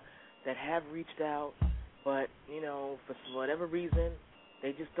there that have reached out, but, for whatever reason,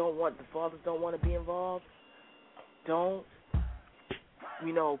 they just don't want, the fathers don't want to be involved, don't,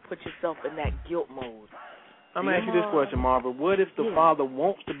 put yourself in that guilt mode. I'm going to ask you this question, Marva. What if the father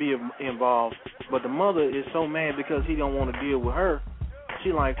wants to be involved, but the mother is so mad because he don't want to deal with her?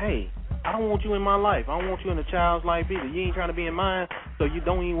 She like, hey, I don't want you in my life. I don't want you in the child's life either. You ain't trying to be in mine, so you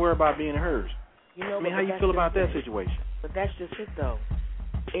don't even worry about being in hers. I mean, how you feel about that situation? But that's just it, though.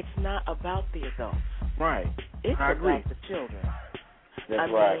 It's not about the adults. Right. It's I agree. about the children.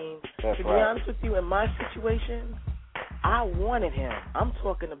 That's to be honest with you, in my situation, I wanted him. I'm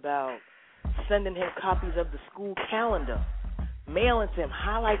talking about sending him copies of the school calendar, mailing to him,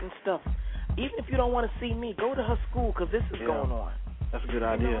 highlighting stuff. Even if you don't want to see me, go to her school because this is going on. That's a good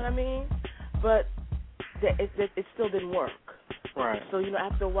idea. You know what I mean? But it still didn't work. Right. So,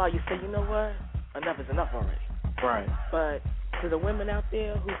 after a while you say, you know what? Enough is enough already. Right. But to the women out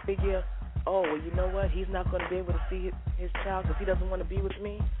there who figure, oh, well, you know what? He's not going to be able to see his child because he doesn't want to be with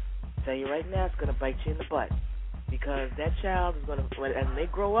me. I tell you right now, it's going to bite you in the butt. Because that child is going to, as they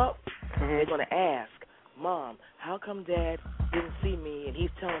grow up, they're going to ask, Mom, how come Dad didn't see me and he's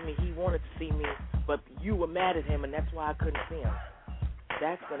telling me he wanted to see me, but you were mad at him and that's why I couldn't see him?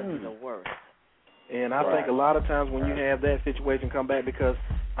 That's going to be the worst. And I think a lot of times when you have that situation come back, because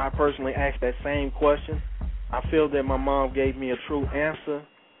I personally asked that same question, I feel that my mom gave me a true answer,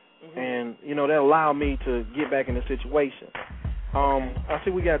 and, that allowed me to get back in the situation. I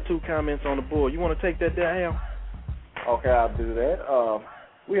see we got 2 comments on the board. You want to take that there, Al? Okay, I'll do that.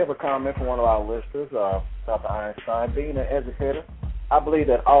 We have a comment from one of our listeners, Dr. Einstein. Being an educator, I believe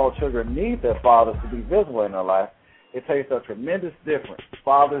that all children need their fathers to be visible in their life. It takes a tremendous difference.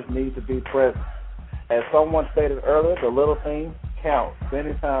 Fathers need to be present. As someone stated earlier, the little things count.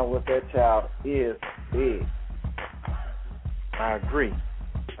 Spending time with that child is big. I agree.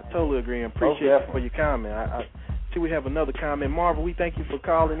 I totally agree and appreciate you for your comment. I see we have another comment. Marvin, we thank you for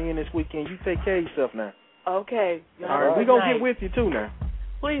calling in this weekend. You take care of yourself now. Okay. All right. We're going to get with you, too, now.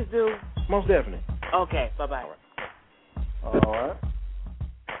 Please do. Most definitely. Okay. Bye-bye. All right.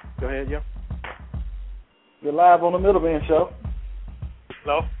 Go ahead, yo. You're live on the Middleman Show.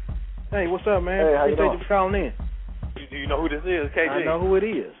 Hello? Hey, what's up, man? Hey, how you Thank doing? you for calling in. Do you know who this is, KG? I know who it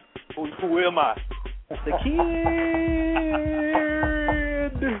is. Who am I? The kid.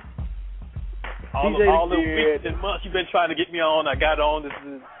 All the weeks and months you've been trying to get me on, I got on. This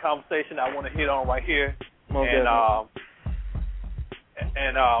is a conversation I want to hit on right here.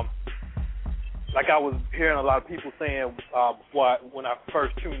 Like I was hearing a lot of people saying when I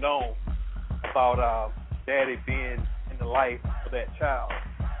first tuned on about daddy being in the life of that child.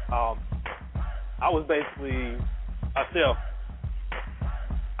 I was basically myself.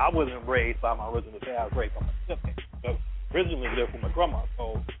 I wasn't raised by my original dad. I was raised by my stepdad. But originally lived with my grandma,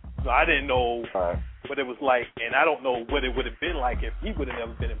 so I didn't know what it was like, and I don't know what it would have been like if he would have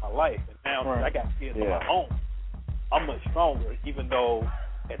never been in my life. And now I got kids of my own. I'm much stronger, even though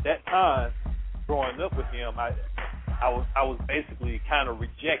at that time, growing up with him, I was basically kind of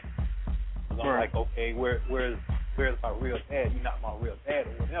rejected. I'm like, okay, where's my real dad? You're not my real dad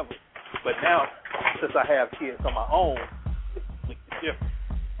or whatever. But now, since I have kids on my own, it's different.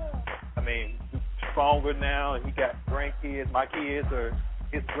 I mean, stronger now, and he got grandkids. My kids are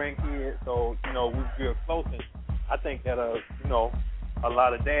his grandkids, so we're real close. And I think that a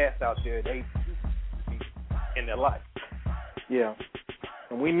lot of dads out there, they be in their life. Yeah,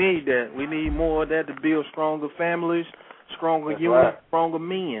 and we need that. We need more of that to build stronger families, stronger units, stronger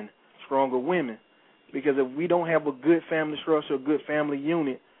men, stronger women. Because if we don't have a good family structure, a good family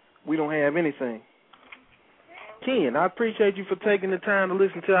unit, we don't have anything. Ken, I appreciate you for taking the time to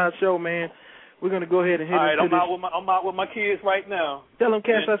listen to our show, man. We're going to go ahead and hit into this. I'm out with my kids right now. Tell them,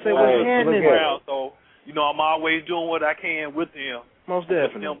 Cass, I say what's happening. So, I'm always doing what I can with them. Most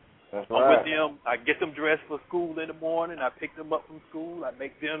definitely. I'm with them. I get them dressed for school in the morning. I pick them up from school. I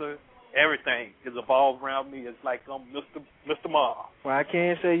make dinner. Everything is evolved around me. It's like I'm Mr. Mars. Well, I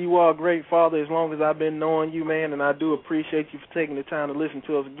can't say you are a great father as long as I've been knowing you, man, and I do appreciate you for taking the time to listen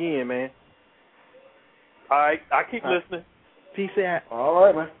to us again, man. All right, I keep listening. Peace out. All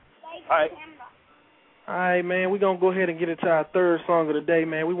right, man. All right. All right, man, we're going to go ahead and get into our third song of the day,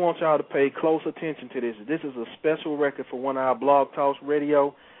 man. We want y'all to pay close attention to this. This is a special record for one of our Blog Talk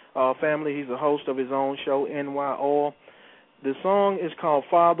Radio family. He's a host of his own show, NY Oil. The song is called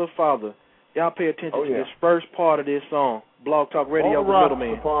Father, Father. Y'all pay attention to this first part of this song. Blog Talk Radio, the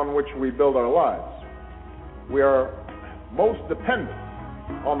Middleman. Upon which we build our lives. We are most dependent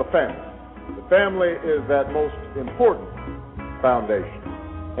on the family. The family is that most important foundation.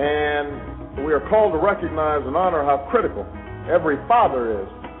 And we are called to recognize and honor how critical every father is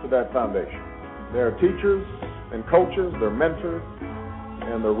to that foundation. They are teachers and coaches, they're mentors,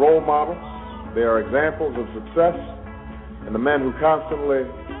 and they're role models. They are examples of success and the men who constantly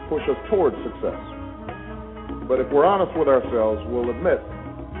push us towards success. But if we're honest with ourselves, we'll admit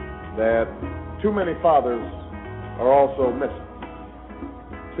that too many fathers are also missing.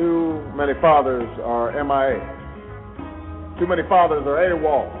 Too many fathers are MIA. Too many fathers are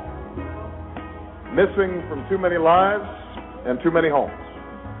AWOL. Missing from too many lives and too many homes.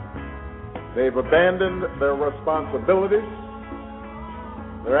 They've abandoned their responsibilities.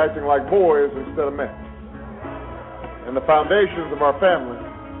 They're acting like boys instead of men. And the foundations of our family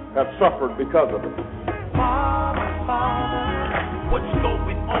have suffered because of it. Father, Father, what's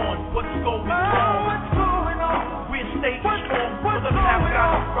going on? What's going on? What's going on? We're staying strong. For the past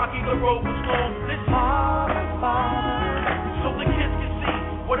guys rocking the road was long. Listen, Father, Father, so the kids can see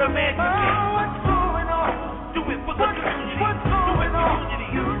what a man can be. What's going on? Do it for the community. What's going on?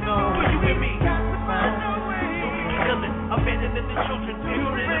 You know, for you and me. Got to find a way. Killing, abandoning the children,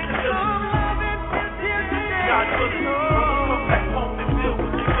 children in the village. God willing, come back home and build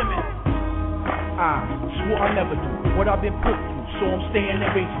with the women. I swore I never do what I've been put through, so I'm staying and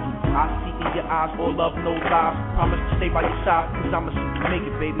racing you. I see in your eyes all love, no lies. Promise to stay by your side, cause I'ma see you make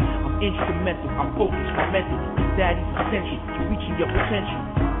it, baby. I'm instrumental, I'm focused, my mental. Daddy's essential to reaching your potential.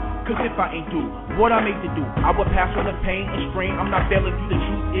 Cause if I ain't do what I made to do, I would pass on the pain and strain. I'm not failing you, the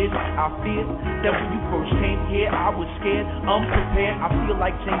truth is I feel that when you first came here I was scared, unprepared. I feel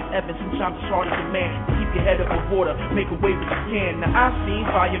like James Evans, sometimes it's hard as a man to keep your head above water, make a way but you can. Now I've seen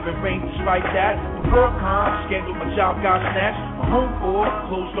fire and rain despite that. The world calm, scandal, my job got snatched. my home for,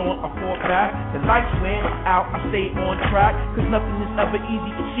 closed on, I fought back. The lights went out, I stayed on track. Cause nothing is ever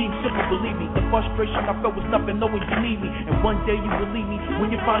easy, it seems simple, believe me. The frustration I felt was nothing, knowing you need me. And one day you will leave me when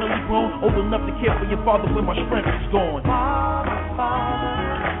you're finally grown, old enough to care for your father when my strength is gone.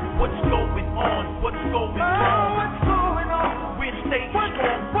 What's going on? What's going on? We're staying strong.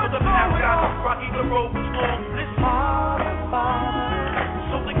 For the path got rocky, the road was long. Listen,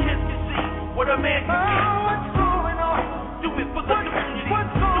 so the kids can see what a man can be. Do it for the community. Do it for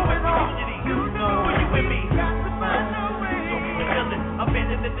the community. You know, for you and me. Don't be killing,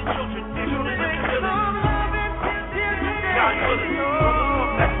 abandoning the children. Children in the village. God willing, brothers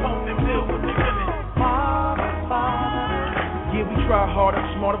come back home and build with the women. Yeah, we try harder,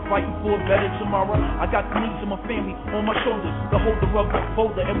 smarter, fighting for a better tomorrow. I got the needs of my family on my shoulders. To hold the rug up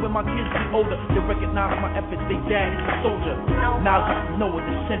bolder, and when my kids get older, they recognize my efforts. They dad is a soldier. Now I know it,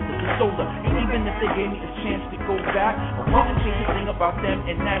 the center, the shoulder. And even if they gave me a chance to go back, I wouldn't change a thing about them,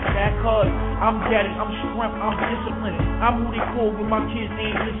 and that's that. Cause I'm daddy, I'm strength, I'm disciplined. I'm who they call when my kids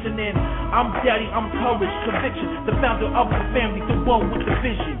ain't listening. I'm daddy, I'm courage, conviction. The founder of the family, the one with the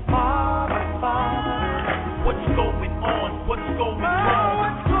vision. What's going on? What's going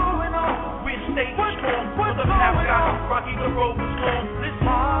on? We're staying strong. For the path got rocky, the road was long. Listen,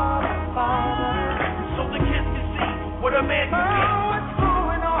 so the kids can see what a man can be.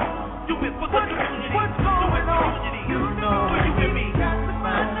 Do it for the community. Do it for the community. You know, for you and me. Don't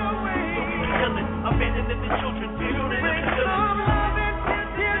be killing, abandoning the children. Children in the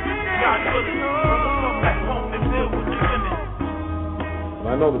village. God willing, brothers come back home and build with the women. And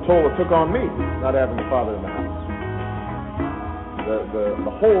I know the toll it took on me not having a father in the house.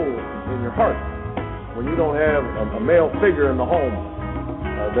 The hole in your heart when you don't have a male figure in the home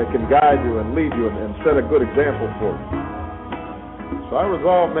that can guide you and lead you and set a good example for you. So I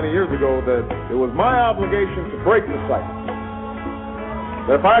resolved many years ago that it was my obligation to break the cycle.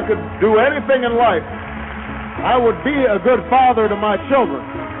 That if I could do anything in life, I would be a good father to my children.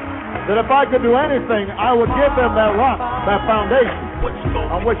 That if I could do anything, I would give them that rock, that foundation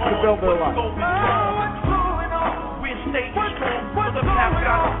on which to build their life. We're staying strong. For the path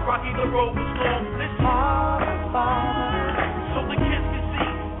got rocky, the road was long. Listen, so the kids can see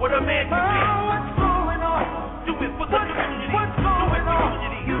what a man can be. Do it for the community. Do it for the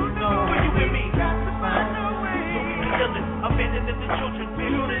community. You know, for you and me. Don't be killing, abandoning the children.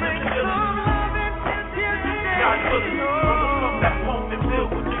 Children in the village. God willing, brothers come back home and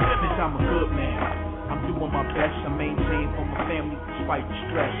build with the women. I'm a good man. I'm doing my best. I maintain for my family despite the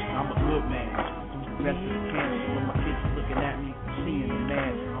stress. I'm a good man. Do the best I can. When my kids are looking at me, seeing the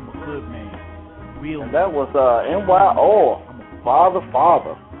man, I'm a good man. Real. And that was NYO,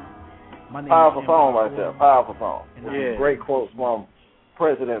 Father. Powerful song right there. Powerful song. Yeah. Great quotes from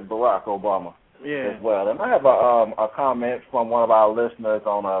President Barack Obama Yeah. as well. And I have a comment from one of our listeners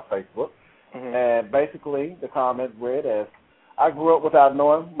on Facebook. Mm-hmm. And basically the comment read as, I grew up without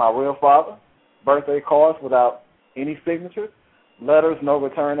knowing my real father, birthday cards without any signatures, letters, no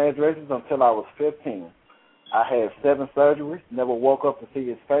return addresses until I was 15. I had 7 surgeries, never woke up to see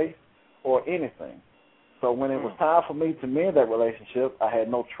his face or anything. So when it was time for me to mend that relationship, I had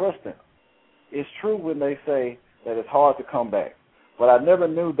no trust in him. It's true when they say that it's hard to come back, but I never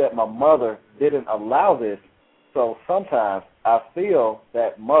knew that my mother didn't allow this, so sometimes I feel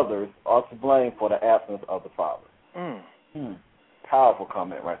that mothers are to blame for the absence of the father. Powerful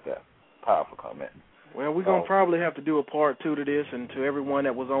comment right there. Powerful comment. Well, we're going to probably have to do a part 2 to this, and to everyone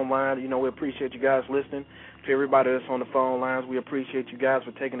that was online, you know, we appreciate you guys listening. To everybody that's on the phone lines, we appreciate you guys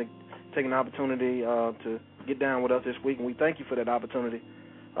for taking the opportunity to get down with us this week, and we thank you for that opportunity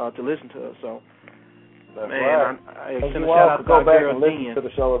to listen to us. So, That's man, right. I extend a shout out to go our back girl and listen Dean. to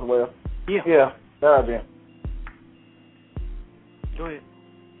the show as well. Yeah. There then. Go ahead.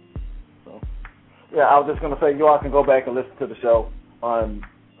 Yeah, I was just going to say, you all can go back and listen to the show on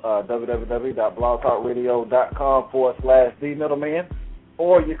www.blogtalkradio.com/themiddleman,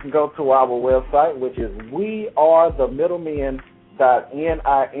 or you can go to our website, which is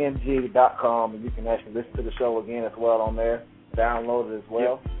wearethemiddlemen.ning.com, and you can actually listen to the show again as well on there, download it as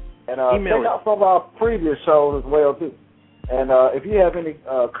well. Yep. And check out some of our previous shows as well, too. And if you have any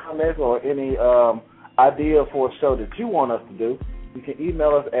comments or any idea for a show that you want us to do, you can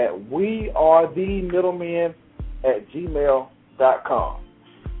email us at wearethemiddlemen@gmail.com.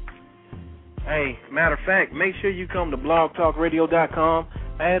 Hey, matter of fact, make sure you come to blogtalkradio.com.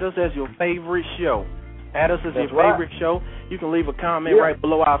 Add us as your favorite show. Add us as your favorite show. You can leave a comment right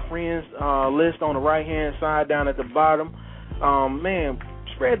below our friends list on the right-hand side down at the bottom. Man,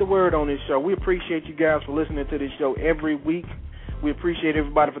 spread the word on this show. We appreciate you guys for listening to this show every week. We appreciate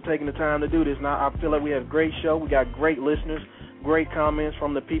everybody for taking the time to do this. Now, I feel like we have a great show. We got great listeners. great comments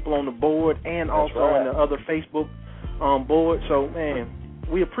from the people on the board and That's also right. in the other Facebook board. So, man,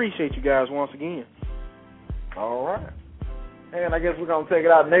 we appreciate you guys once again. All right. And I guess we're going to take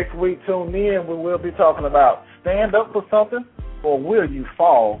it out next week. Tune in. We will be talking about stand up for something or will you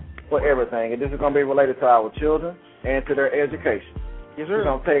fall for everything. And this is going to be related to our children and to their education. Yes, sir. We're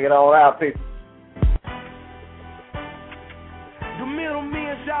going to take it all out, people. The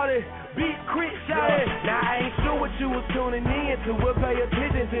middleman shouted, beat quick shouted. Now I ain't sure what you was tuning in to. We'll pay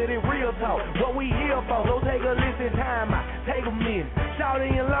attention to the real talk. What we here for? Go take a listen, time out, take a minute. Shout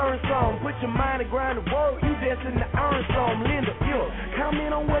in and learn some. Put your mind to grind the work. You destined to earn some. Linda, comment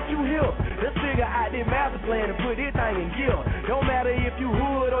on what you hear. Let's figure out this master plan and put this thing in gear. Don't matter if you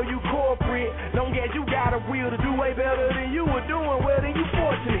hood or you corporate. Long as you got a will to do way better than you were doing, well then you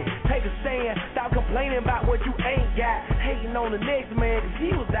fortunate. Take a stand. Stop complaining about what you ain't got. Hating on the next man because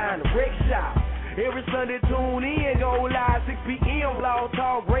he was down the wreck shop. Every Sunday tune in, go live 6 p.m.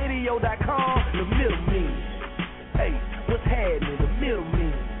 blogtalkradio.com. The middleman. Hey, what's happening? The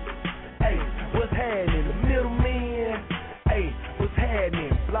middleman. Hey, what's happening? The middleman. Hey, what's happening?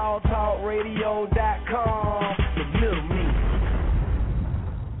 blogtalkradio.com. The middleman.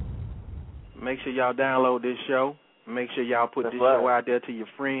 Make sure y'all download this show. Make sure y'all put this show out there to your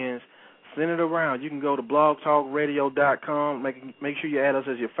friends. Send it around. You can go to blogtalkradio.com. Make sure you add us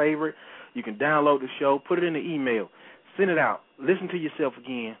as your favorite. You can download the show. Put it in the email. Send it out. Listen to yourself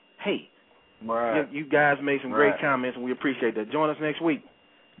again. Hey, you guys made some great comments, and we appreciate that. Join us next week.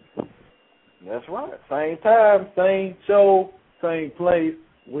 That's right. Same time, same show, same place.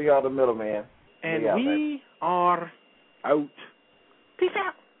 We are the middleman. And we are out. Peace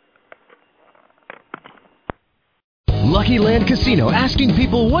out. Lucky Land Casino, asking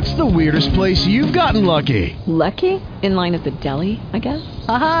people, what's the weirdest place you've gotten lucky? Lucky? In line at the deli, I guess?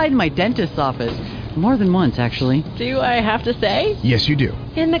 Aha, in my dentist's office. More than once, actually. Do I have to say? Yes, you do.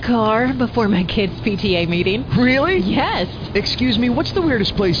 In the car before my kids' PTA meeting. Really? Yes. Excuse me, what's the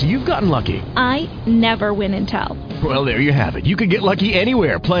weirdest place you've gotten lucky? I never win and tell. Well, there you have it. You can get lucky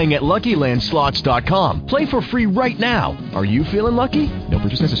anywhere, playing at LuckyLandSlots.com. Play for free right now. Are you feeling lucky? No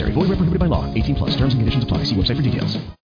purchase necessary. Void where prohibited by law. 18+. Terms and conditions apply. See website for details.